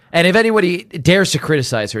 And if anybody dares to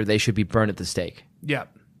criticize her, they should be burned at the stake Yeah.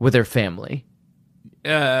 with their family.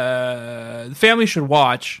 The family should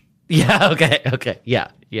watch. Yeah. Okay. Yeah.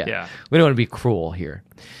 Yeah. We don't want to be cruel here.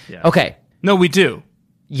 Yeah. Okay. No, we do.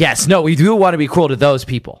 Yes. No, we do want to be cruel to those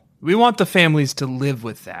people. We want the families to live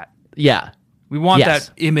with that. Yeah. We want Yes.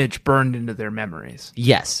 that image burned into their memories.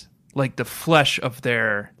 Yes. Like the flesh of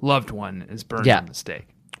their loved one is burned Yeah. on the stake.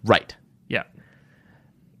 Right. Yeah.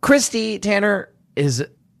 Christy Tanner is,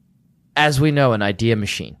 as we know, an idea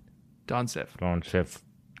machine. Don Sif.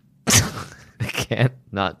 I can't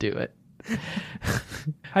not do it.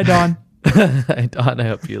 Hi, Don. Don, I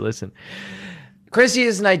hope you listen. Christy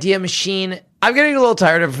is an idea machine. I'm getting a little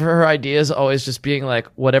tired of her ideas always just being like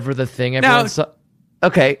whatever the thing everyone saw.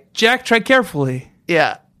 Okay. Jack, tread carefully.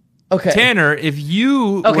 Yeah. Okay. Tanner, if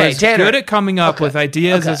you was Tanner. good at coming up with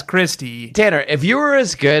ideas Okay. as Christy, Tanner, if you were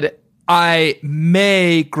as good. I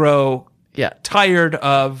may grow Yeah. tired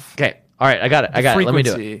of... Okay. All right. I got it. Let me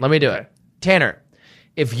do frequency. it. Let me do Okay. it. Tanner,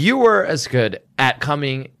 if you were as good at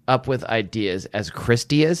coming up with ideas as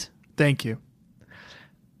Christy is, Thank you.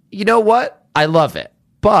 you know what? I love it.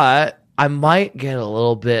 But I might get a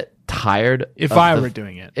little bit tired If of I the- were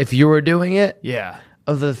doing it. If you were doing it, Yeah.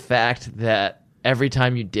 of the fact that every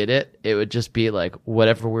time you did it, it would just be like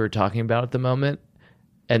whatever we were talking about at the moment,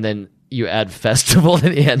 and then you add festival at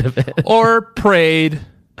the end of it. Or parade.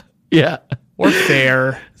 Yeah. Or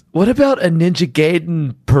fair. What about a Ninja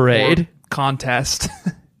Gaiden parade? Or contest.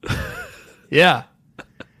 Yeah.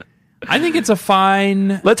 I think it's a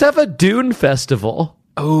fine... Let's have a Dune festival.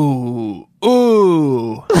 Ooh.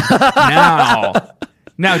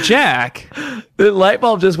 Now, Jack, The light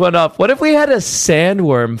bulb just went off. What if we had a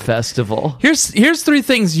sandworm festival? here's three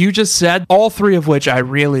things you just said, all three of which I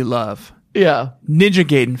really love. Yeah. Ninja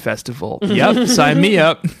Gaiden Festival. Yep. Sign me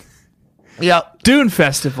up. Yep. Dune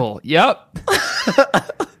Festival. Yep.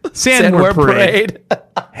 Sandworm Parade.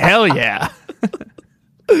 Hell yeah.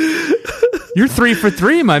 You're 3 for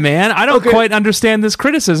 3, my man. I don't quite understand this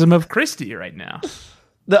criticism of Christy right now.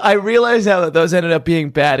 I realize now that those ended up being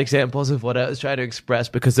bad examples of what I was trying to express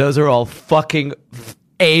because those are all fucking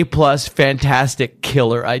A+ fantastic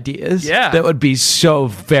killer ideas. Yeah. That would be so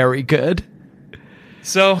very good.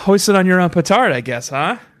 So, hoist it on your own petard, I guess,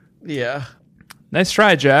 huh? Yeah. Nice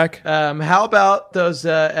try, Jack. How about those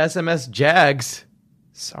SMS Jags?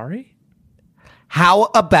 Sorry? How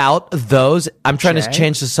about those? I'm trying to Jags?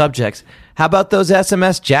 change the subjects. How about those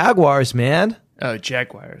SMS Jaguars, man? Oh,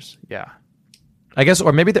 Jaguars. Yeah. I guess,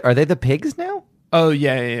 or maybe are they the pigs now? Oh,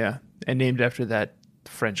 yeah. And named after that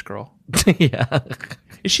French girl. Yeah.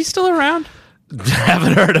 Is she still around?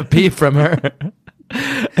 Haven't heard a peep from her.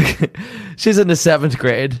 She's in the 7th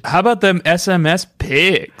grade. How about them SMS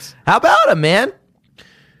pigs? How about them, man?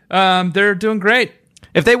 They're doing great.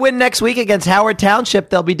 If they win next week against Howard Township,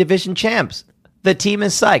 they'll be division champs. The team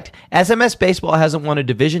is psyched. SMS Baseball hasn't won a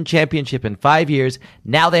division championship in 5 years.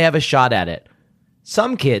 Now they have a shot at it.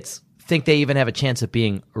 Some kids think they even have a chance of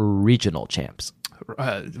being regional champs.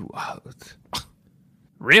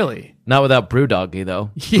 Really? Not without Brewdoggy,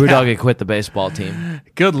 though. Yeah. Brewdoggy quit the baseball team.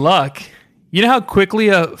 Good luck. You know how quickly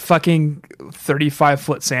a fucking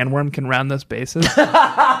 35-foot sandworm can round those bases?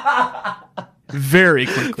 Very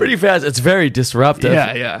quickly. Pretty fast. It's very disruptive.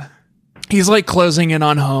 Yeah. He's like closing in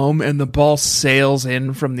on home, and the ball sails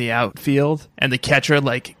in from the outfield, and the catcher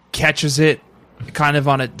like catches it kind of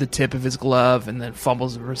on the tip of his glove, and then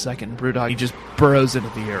fumbles it for a second. Brewdog, he just burrows into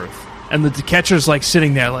the earth, and the catcher's like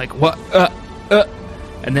sitting there like, what?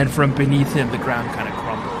 And then from beneath him, the ground kind of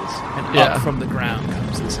crumbles, and Yeah. up from the ground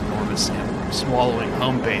comes this enormous sandworm, swallowing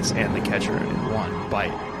home base and the catcher in one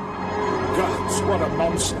bite. Gods, what a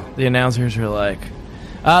monster. The announcers are like,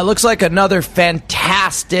 looks like another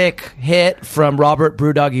fantastic hit from Robert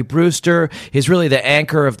Brewdoggy Brewster. He's really the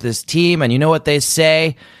anchor of this team, and you know what they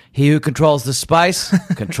say? He who controls the spice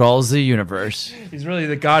controls the universe. He's really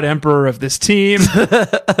the god emperor of this team.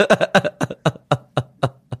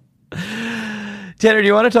 Tanner, do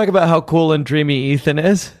you want to talk about how cool and dreamy Ethan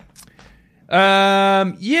is?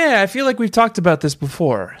 Yeah, I feel like we've talked about this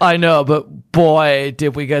before. I know, but boy,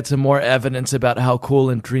 did we get some more evidence about how cool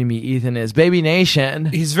and dreamy Ethan is. Baby Nation.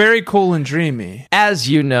 He's very cool and dreamy. As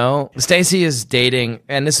you know, Stacey is dating,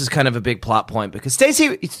 and this is kind of a big plot point because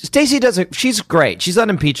Stacey she's great. She's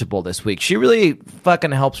unimpeachable this week. She really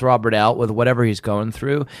fucking helps Robert out with whatever he's going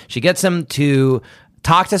through. She gets him to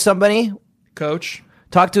talk to somebody.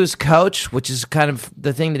 Talk to his coach, which is kind of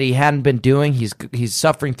the thing that he hadn't been doing. He's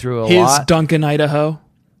suffering through a lot. His Duncan, Idaho.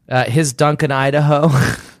 His Duncan, Idaho.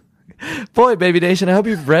 Boy, Baby Nation, I hope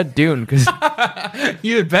you've read Dune. Cause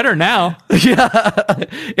You had better now. yeah,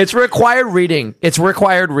 it's required reading. It's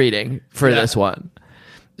required reading for this one.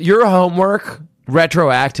 Your homework,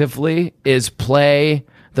 retroactively, is play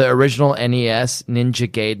the original NES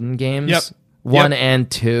Ninja Gaiden games. 1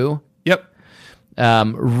 and 2. Yep.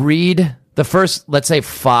 Read the first, let's say,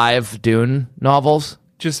 5 Dune novels.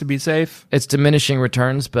 Just to be safe. It's diminishing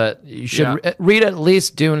returns, but you should read at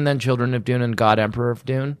least Dune, then Children of Dune, and God Emperor of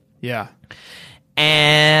Dune. Yeah.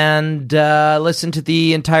 And listen to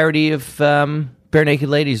the entirety of Bare Naked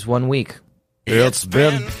Ladies 1 week. It's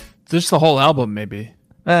been Just the whole album, maybe.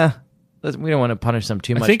 We don't want to punish them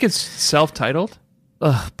too much. I think it's self-titled.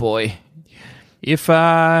 Ugh, boy. If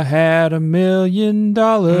I had $1 million.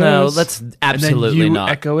 No, let's absolutely and then you not.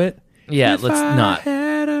 Echo it. Yeah, if let's I not.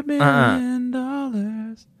 Had $1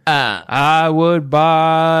 million, I would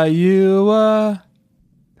buy you a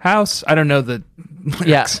house. I don't know the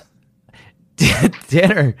lyrics. Yeah.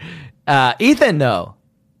 Dinner. Ethan, no.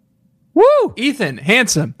 Woo! Ethan,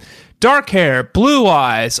 handsome, dark hair, blue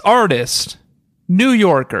eyes, artist, New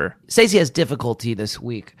Yorker. Stacey has difficulty this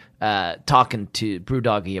week talking to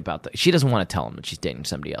Brewdoggy about that. She doesn't want to tell him that she's dating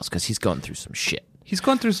somebody else because he's going through some shit. He's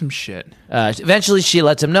going through some shit. Eventually, she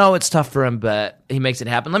lets him know it's tough for him, but he makes it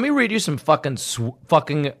happen. Let me read you some fucking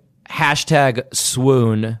hashtag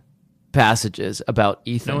swoon passages about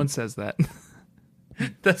Ethan. No one says that.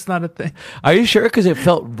 That's not a thing. Are you sure? Because it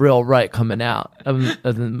felt real right coming out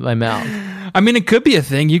of my mouth. I mean, it could be a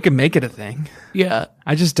thing. You can make it a thing. Yeah.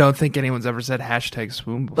 I just don't think anyone's ever said hashtag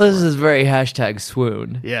swoon before. This is very hashtag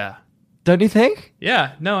swoon. Yeah. Don't you think?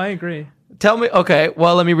 Yeah. No, I agree. Tell me. Okay,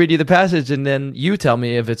 well, let me read you the passage, and then you tell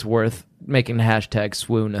me if it's worth making hashtag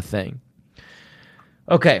swoon a thing.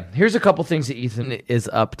 Okay, here's a couple things that Ethan is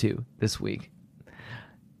up to this week.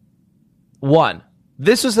 1.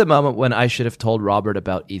 This was the moment when I should have told Robert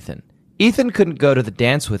about Ethan. Ethan couldn't go to the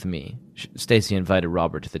dance with me. Stacey invited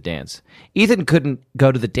Robert to the dance. Ethan couldn't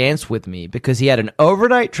go to the dance with me because he had an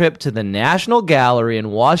overnight trip to the National Gallery in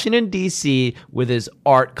Washington, D.C. with his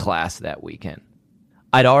art class that weekend.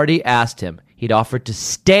 I'd already asked him. He'd offered to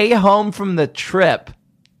stay home from the trip,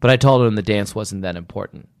 but I told him the dance wasn't that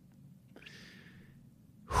important.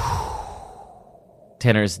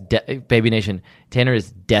 Baby Nation, Tanner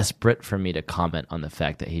is desperate for me to comment on the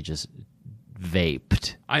fact that he just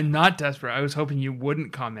vaped. I'm not desperate. I was hoping you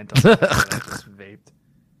wouldn't comment on that. I just vaped.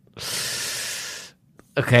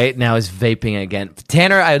 Okay, now he's vaping again.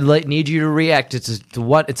 Tanner, I need you to react. It's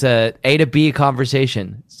a A to B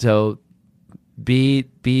conversation. So be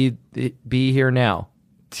here now.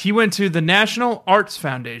 He went to the National Arts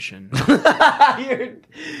Foundation.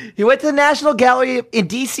 He went to the National Gallery in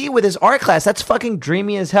D.C. with his art class. That's fucking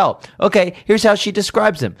dreamy as hell. Okay, here's how she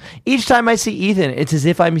describes him. Each time I see Ethan, it's as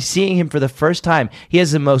if I'm seeing him for the first time. He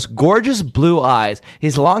has the most gorgeous blue eyes.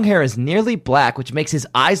 His long hair is nearly black, which makes his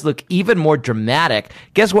eyes look even more dramatic.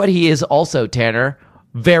 Guess what he is also, Tanner?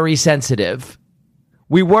 Very sensitive.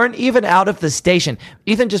 We weren't even out of the station.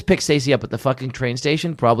 Ethan just picked Stacey up at the fucking train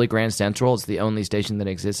station, probably Grand Central. It's the only station that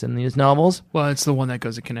exists in these novels. Well, it's the one that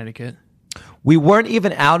goes to Connecticut. We weren't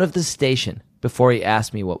even out of the station before he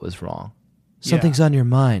asked me what was wrong. Something's on your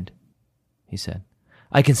mind, he said.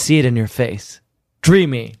 I can see it in your face.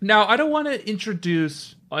 Dreamy. Now, I don't want to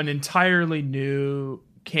introduce an entirely new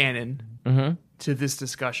canon to this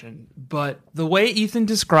discussion, but the way Ethan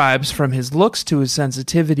describes from his looks to his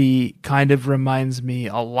sensitivity kind of reminds me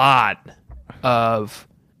a lot of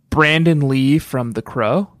Brandon Lee from The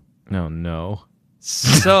Crow. Oh, no.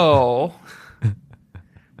 So,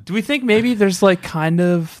 do we think maybe there's like kind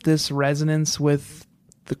of this resonance with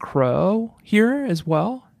The Crow here as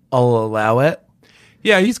well? I'll allow it.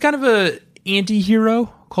 Yeah, he's kind of a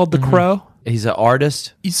anti-hero called The Crow. He's an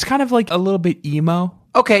artist. He's kind of like a little bit emo.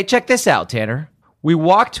 Okay, check this out, Tanner. We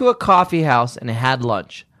walked to a coffee house and had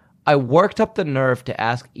lunch. I worked up the nerve to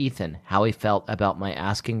ask Ethan how he felt about my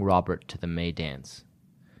asking Robert to the May dance.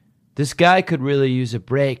 This guy could really use a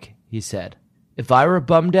break, he said. If I were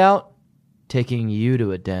bummed out, taking you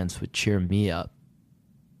to a dance would cheer me up.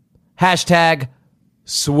 Hashtag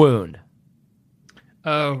swoon.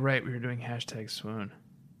 Oh, right. We were doing hashtag swoon.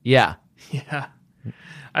 Yeah. Yeah.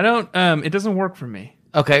 I don't, it doesn't work for me.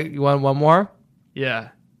 Okay, you want one more? Yeah.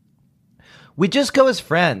 We just go as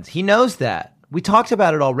friends. He knows that. We talked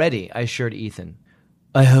about it already, I assured Ethan.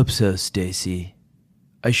 I hope so, Stacy.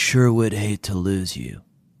 I sure would hate to lose you.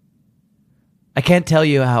 I can't tell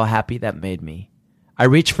you how happy that made me. I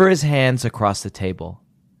reached for his hands across the table.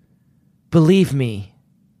 Believe me,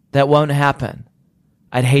 that won't happen.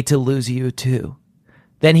 I'd hate to lose you too.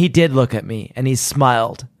 Then he did look at me, and he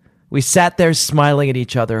smiled. We sat there smiling at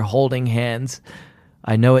each other, holding hands.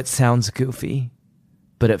 I know it sounds goofy,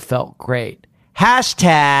 but it felt great.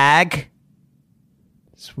 Hashtag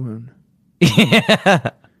Swoon.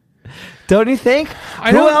 Yeah. Don't you think?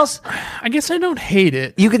 Who don't- else? I guess I don't hate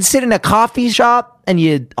it. You can sit in a coffee shop and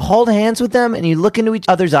you hold hands with them and you look into each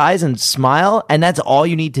other's eyes and smile, and that's all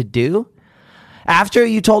you need to do? After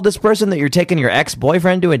you told this person that you're taking your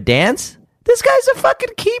ex-boyfriend to a dance? This guy's a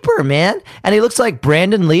fucking keeper, man. And he looks like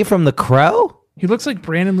Brandon Lee from The Crow. He looks like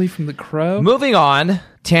Brandon Lee from The Crow. Moving on,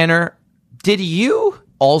 Tanner, did you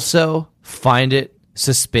also find it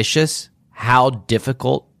suspicious how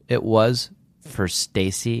difficult it was for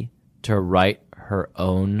Stacy to write her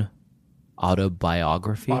own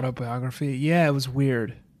autobiography? Autobiography. Yeah, it was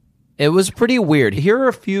weird. It was pretty weird. Here are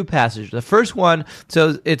a few passages. The first one,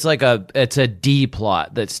 so it's a D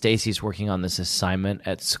plot that Stacy's working on this assignment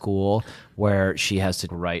at school where she has to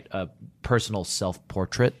write a personal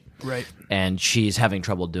self-portrait. Right. And she's having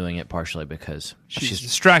trouble doing it partially because She's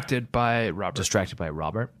distracted by Robert. distracted by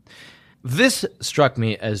Robert. This struck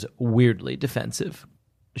me as weirdly defensive.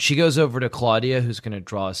 She goes over to Claudia, who's going to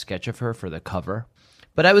draw a sketch of her for the cover.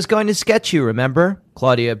 But I was going to sketch you, remember?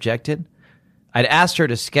 Claudia objected. I'd asked her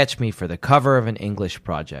to sketch me for the cover of an English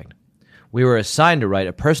project. We were assigned to write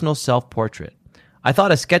a personal self-portrait. I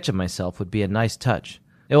thought a sketch of myself would be a nice touch.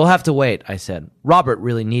 It will have to wait, I said. Robert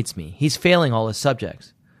really needs me. He's failing all his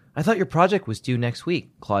subjects. I thought your project was due next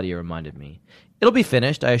week, Claudia reminded me. It'll be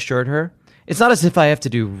finished, I assured her. It's not as if I have to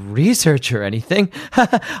do research or anything.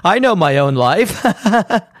 I know my own life.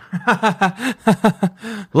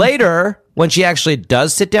 Later, when she actually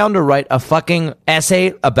does sit down to write a fucking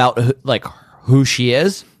essay about who she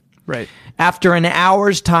is, Right. after an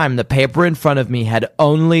hour's time, the paper in front of me had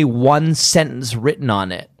only one sentence written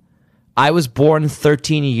on it. I was born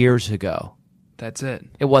 13 years ago. That's it.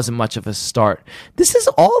 It wasn't much of a start. This is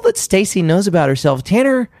all that Stacy knows about herself.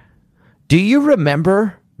 Tanner, do you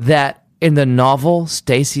remember that in the novel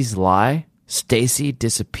Stacy's Lie, Stacy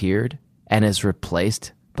disappeared and is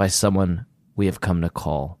replaced by someone we have come to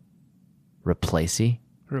call Replacey?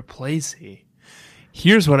 Replacey.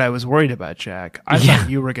 Here's what I was worried about, Jack. I thought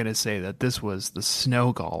you were going to say that this was the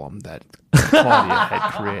snow golem that Claudia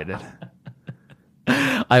had created.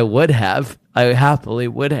 I would have. I happily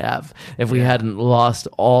would have if we hadn't lost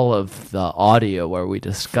all of the audio where we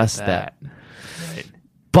discussed that. Right.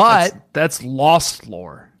 But That's lost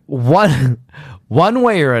lore. one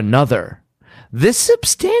way or another, this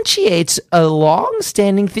substantiates a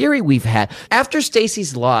long-standing theory we've had. After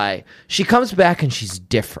Stacy's Lie, she comes back and she's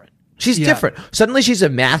different. She's different. Suddenly she's a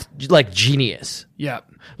math genius. Yeah.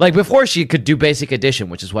 Like before she could do basic addition,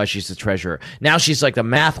 which is why she's the treasurer. Now she's like the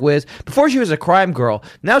math whiz. Before she was a crime girl.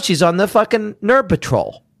 Now she's on the fucking nerd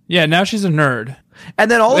patrol. Yeah, now she's a nerd. And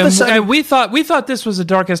then all of a sudden, And we thought this was a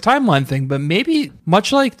Darkest Timeline thing, but maybe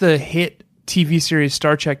much like the hit TV series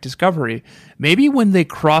Star Trek Discovery, maybe when they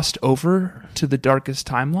crossed over to the Darkest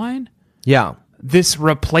Timeline, yeah, this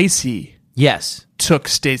Replacey yes, took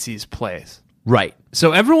Stacy's place. right.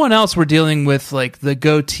 So everyone else were dealing with like the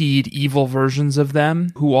goateed evil versions of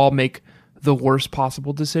them who all make the worst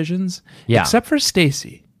possible decisions. Yeah. Except for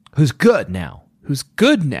Stacy, Who's good now? who's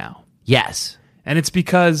good now. Yes. And it's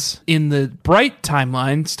because in the Bright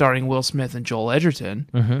timeline starring Will Smith and Joel Edgerton,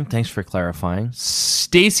 Thanks for clarifying.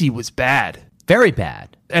 Stacy was bad. Very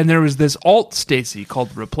bad. And there was this alt Stacy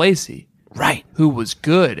called Replacey, Right. who was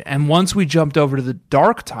good. And once we jumped over to the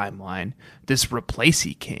dark timeline, this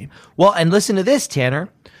Replacey came. Well, and listen to this, Tanner.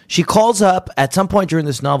 She calls up, at some point during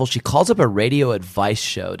this novel, she calls up a radio advice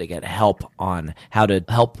show to get help on how to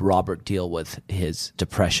help Robert deal with his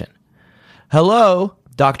depression. Hello,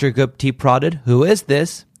 Dr. Gupti prodded. Who is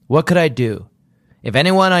this? What could I do? If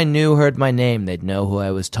anyone I knew heard my name, they'd know who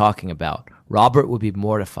I was talking about. Robert would be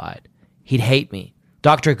mortified. He'd hate me.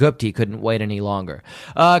 Dr. Gupti couldn't wait any longer.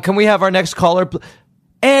 Can we have our next caller?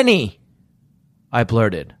 Annie! I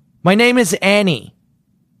blurted. My name is Annie.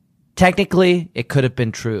 Technically, it could have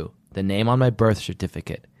been true. The name on my birth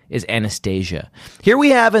certificate is Anastasia. Here we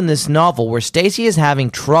have in this novel where Stacy is having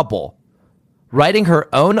trouble writing her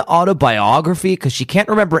own autobiography because she can't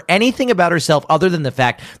remember anything about herself other than the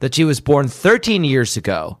fact that she was born 13 years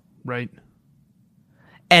ago. Right.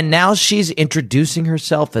 And now she's introducing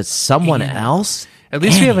herself as someone else? At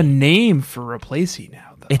least we have a name for replacing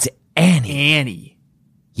now, though. It's Annie. Annie.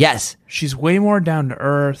 Yes. She's way more down to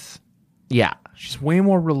earth. Yeah. She's way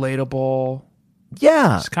more relatable.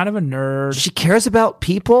 Yeah. She's kind of a nerd. She cares about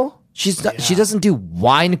people. She doesn't do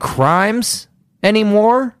wine crimes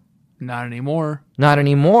anymore. Not anymore. Not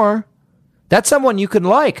anymore. That's someone you could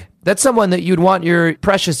like. That's someone that you'd want your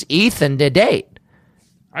precious Ethan to date.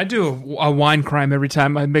 I do a wine crime every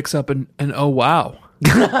time I mix up an oh wow.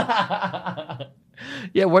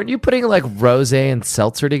 Yeah, weren't you putting like rosé and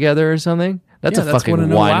seltzer together or something? That's Yeah, a that's what fucking an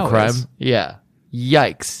wine wow crime. is. Yeah.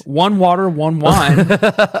 Yikes. One water, one wine,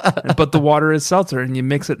 but the water is seltzer, and you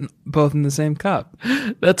mix it both in the same cup.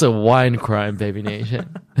 That's a wine crime, Baby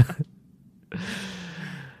Nation.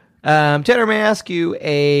 Tanner, may I ask you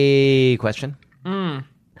a question? I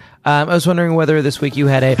was wondering whether this week you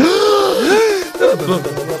had a...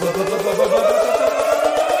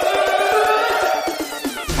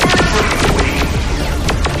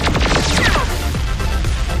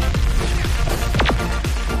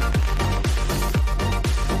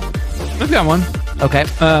 I've got one. Okay.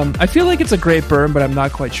 I feel like it's a great burn, but I'm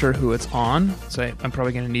not quite sure who it's on, so I'm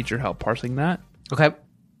probably going to need your help parsing that. Okay.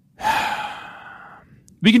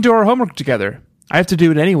 We can do our homework together. I have to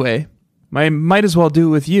do it anyway. I might as well do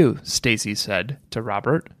it with you, Stacy said to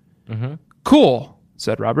Robert. Mm-hmm. Cool,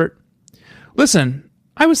 said Robert. Listen,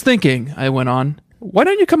 I was thinking, I went on, why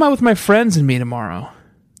don't you come out with my friends and me tomorrow?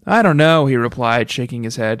 I don't know, he replied, shaking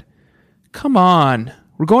his head. Come on,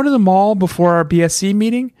 we're going to the mall before our BSC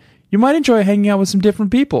meeting. You might enjoy hanging out with some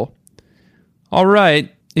different people. All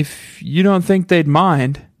right, if you don't think they'd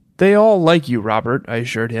mind. They all like you, Robert, I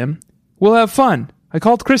assured him. We'll have fun. I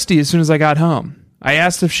called Christy as soon as I got home. I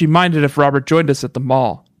asked if she minded if Robert joined us at the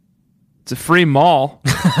mall. It's a free mall.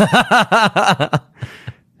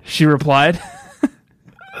 She replied.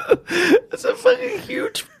 It's a fucking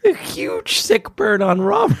huge sick burn on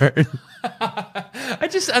Robert.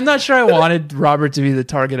 I'm not sure I wanted Robert to be the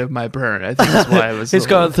target of my burn. I think that's why I was. He's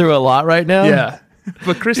going through a lot right now. Yeah.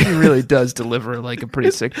 But Christy really does deliver like a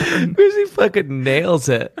pretty sick burn. Christy fucking nails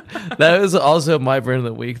it. That was also my burn of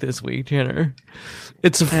the week this week, Tanner.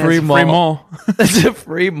 It's a free mall. Free mall. It's a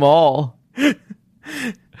free mall. Yeah.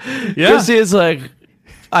 Christy is like,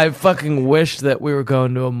 I fucking wish that we were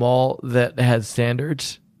going to a mall that had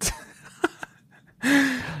standards.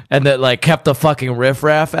 And that like kept the fucking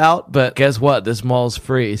riffraff out, but guess what? This mall's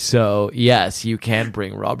free, so yes, you can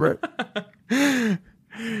bring Robert.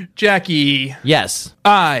 Jackie, Yes,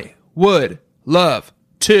 I would love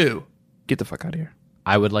to get the fuck out of here.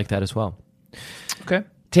 I would like that as well. Okay.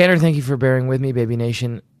 Tanner, thank you for bearing with me. Baby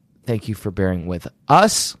Nation, thank you for bearing with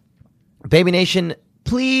us. Baby Nation,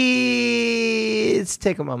 please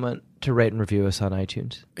take a moment to rate and review us on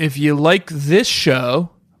iTunes. If you like this show,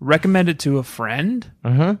 recommend it to a friend.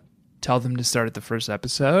 Mm-hmm. Tell them to start at the first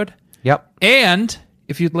episode. Yep. And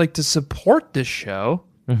if you'd like to support this show,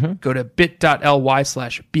 go to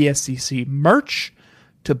bit.ly/BSCC merch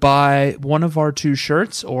to buy one of our 2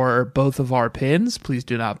 shirts or both of our pins. Please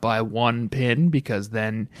do not buy one pin because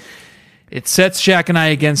then it sets Jack and I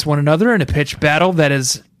against one another in a pitch battle that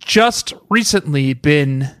has just recently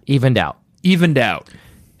been Evened out.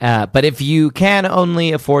 But if you can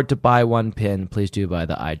only afford to buy one pin, please do buy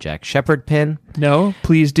the iJack Shepherd pin. No,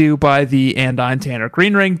 please do buy the Andine Tanner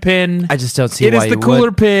Green Ring pin. I just don't see It why is the you cooler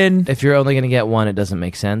would. pin. If you're only going to get one, it doesn't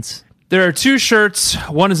make sense. There are 2 shirts.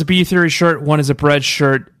 One is a B Theory shirt. One is a Bread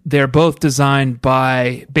shirt. They're both designed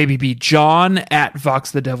by Baby B John at Vox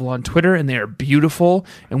the Devil on Twitter, and they are beautiful.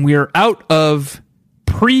 And we are out of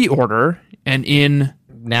pre-order and in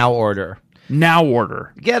Now order. now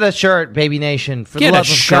order. Get a shirt, Baby Nation. For Get the a love of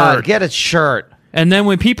shirt. God, get a shirt. And then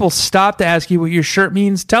when people stop to ask you what your shirt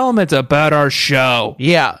means, tell them it's about our show.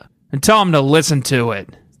 Yeah. And tell them to listen to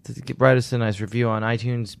it. Write us a nice review on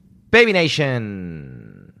iTunes. Baby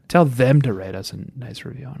Nation. Tell them to rate us a nice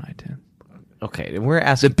review on iTunes. Okay, we're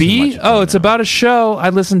asking The B? too much of Oh, them it's now. about a show I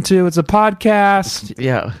listen to. It's a podcast.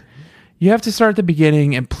 Yeah. You have to start at the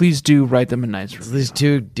beginning, and please do write them a nice review. These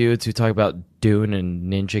 2 dudes who talk about Dune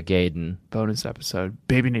and Ninja Gaiden. Bonus episode.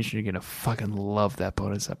 Baby Nation, you're going to fucking love that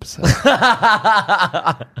bonus episode.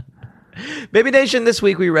 Baby Nation, this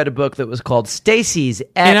week we read a book that was called Stacy's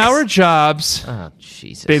Ex. In our jobs, Oh,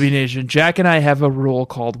 Jesus. Baby Nation, Jack and I have a rule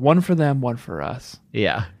called 1 for them, 1 for us.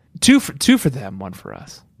 Yeah. 2 for them, 1 for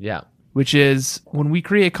us. Yeah. Which is when we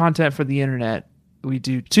create content for the internet, we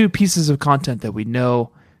do 2 pieces of content that we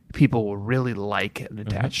know people will really like and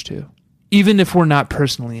attach to, even if we're not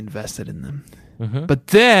personally invested in them. But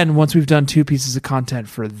then once we've done 2 pieces of content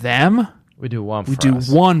for them, We do one for we do us.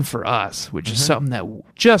 1 for us, which is something that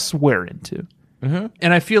just we're into.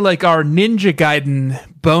 And I feel like our Ninja Gaiden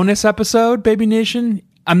bonus episode, Baby Nation,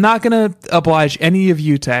 I'm not going to oblige any of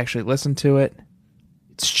you to actually listen to it.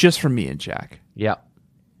 It's just for me and Jack. Yep.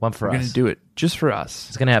 One for We're us. going to do it just for us.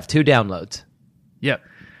 It's going to have 2 downloads. Yep.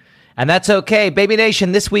 And that's okay. Baby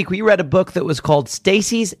Nation, this week we read a book that was called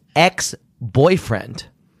Stacy's Ex-Boyfriend.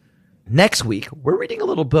 Next week, we're reading a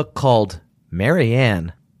little book called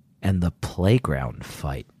Marianne and the Playground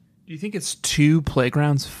Fight. Do you think it's 2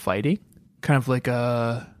 playgrounds fighting? Kind of like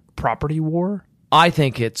a property war? I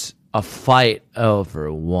think it's a fight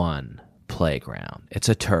over one playground. It's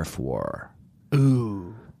a turf war.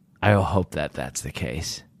 Ooh. I hope that that's the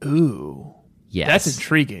case. Ooh. Yes. That's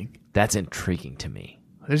intriguing. That's intriguing to me.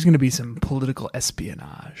 There's going to be some political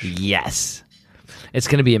espionage. Yes. It's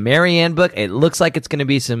going to be a Marianne book. It looks like it's going to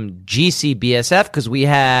be some GCBSF because we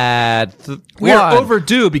had We are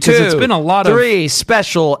overdue because it's been a lot of 3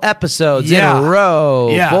 special episodes in Yeah. a row.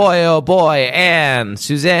 Yeah. Boy, oh boy. And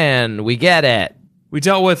Suzanne, we get it. We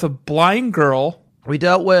dealt with a blind girl. We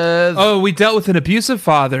dealt with We dealt with an abusive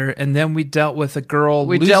father, and then we dealt with a girl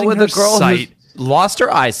we losing dealt with her a girl sight. who lost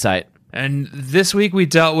her eyesight. And this week we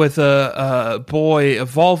dealt with a boy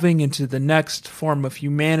evolving into the next form of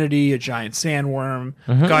humanity, a giant sandworm,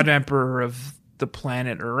 God Emperor of the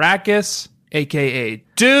planet Arrakis, a.k.a.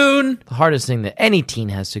 Dune. The hardest thing that any teen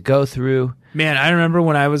has to go through. Man, I remember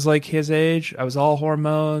when I was like his age, I was all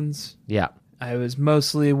hormones. Yeah. I was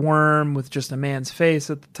mostly worm with just a man's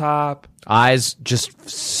face at the top. Eyes just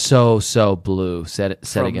so blue set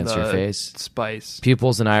from against your the face. Spice.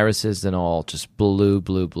 Pupils and irises and all just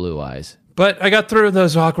blue eyes. But I got through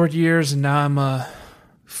those awkward years, and now I'm a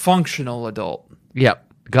functional adult. Yep.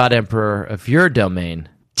 God Emperor of your domain.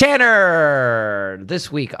 Tanner!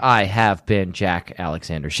 This week I have been Jack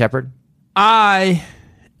Alexander Shepard. I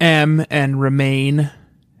am and remain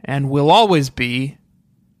and will always be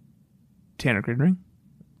Tanner Greenring.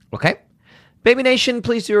 Okay. Baby Nation,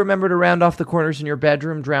 please do remember to round off the corners in your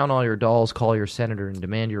bedroom, drown all your dolls, call your senator, and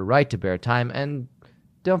demand your right to bear time. And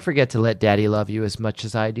don't forget to let Daddy love you as much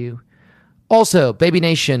as I do. Also, Baby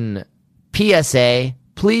Nation, PSA,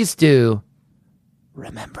 please do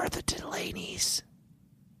remember the Delaney's.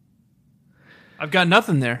 I've got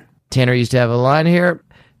nothing there. Tanner used to have a line here.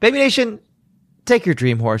 Baby Nation, take your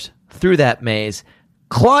dream horse through that maze.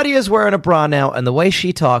 Claudia's wearing a bra now, and the way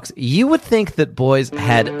she talks, you would think that boys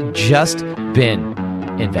had just been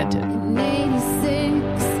invented.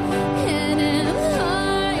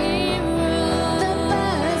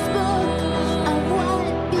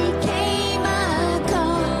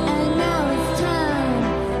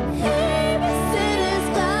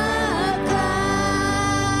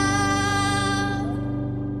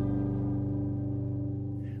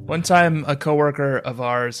 One time, a coworker of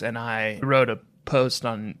ours and I wrote a post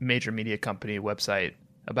on major media company website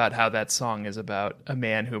about how that song is about a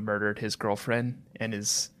man who murdered his girlfriend and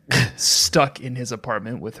is stuck in his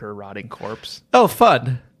apartment with her rotting corpse. Oh,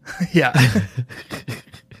 fun. Yeah.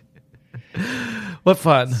 What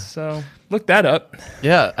fun. So look that up.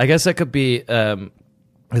 Yeah, I guess that could be the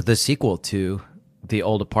sequel to The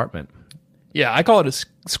Old Apartment. Yeah, I call it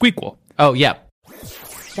a squeakquel. Oh, yeah.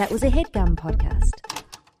 That was a HeadGum podcast.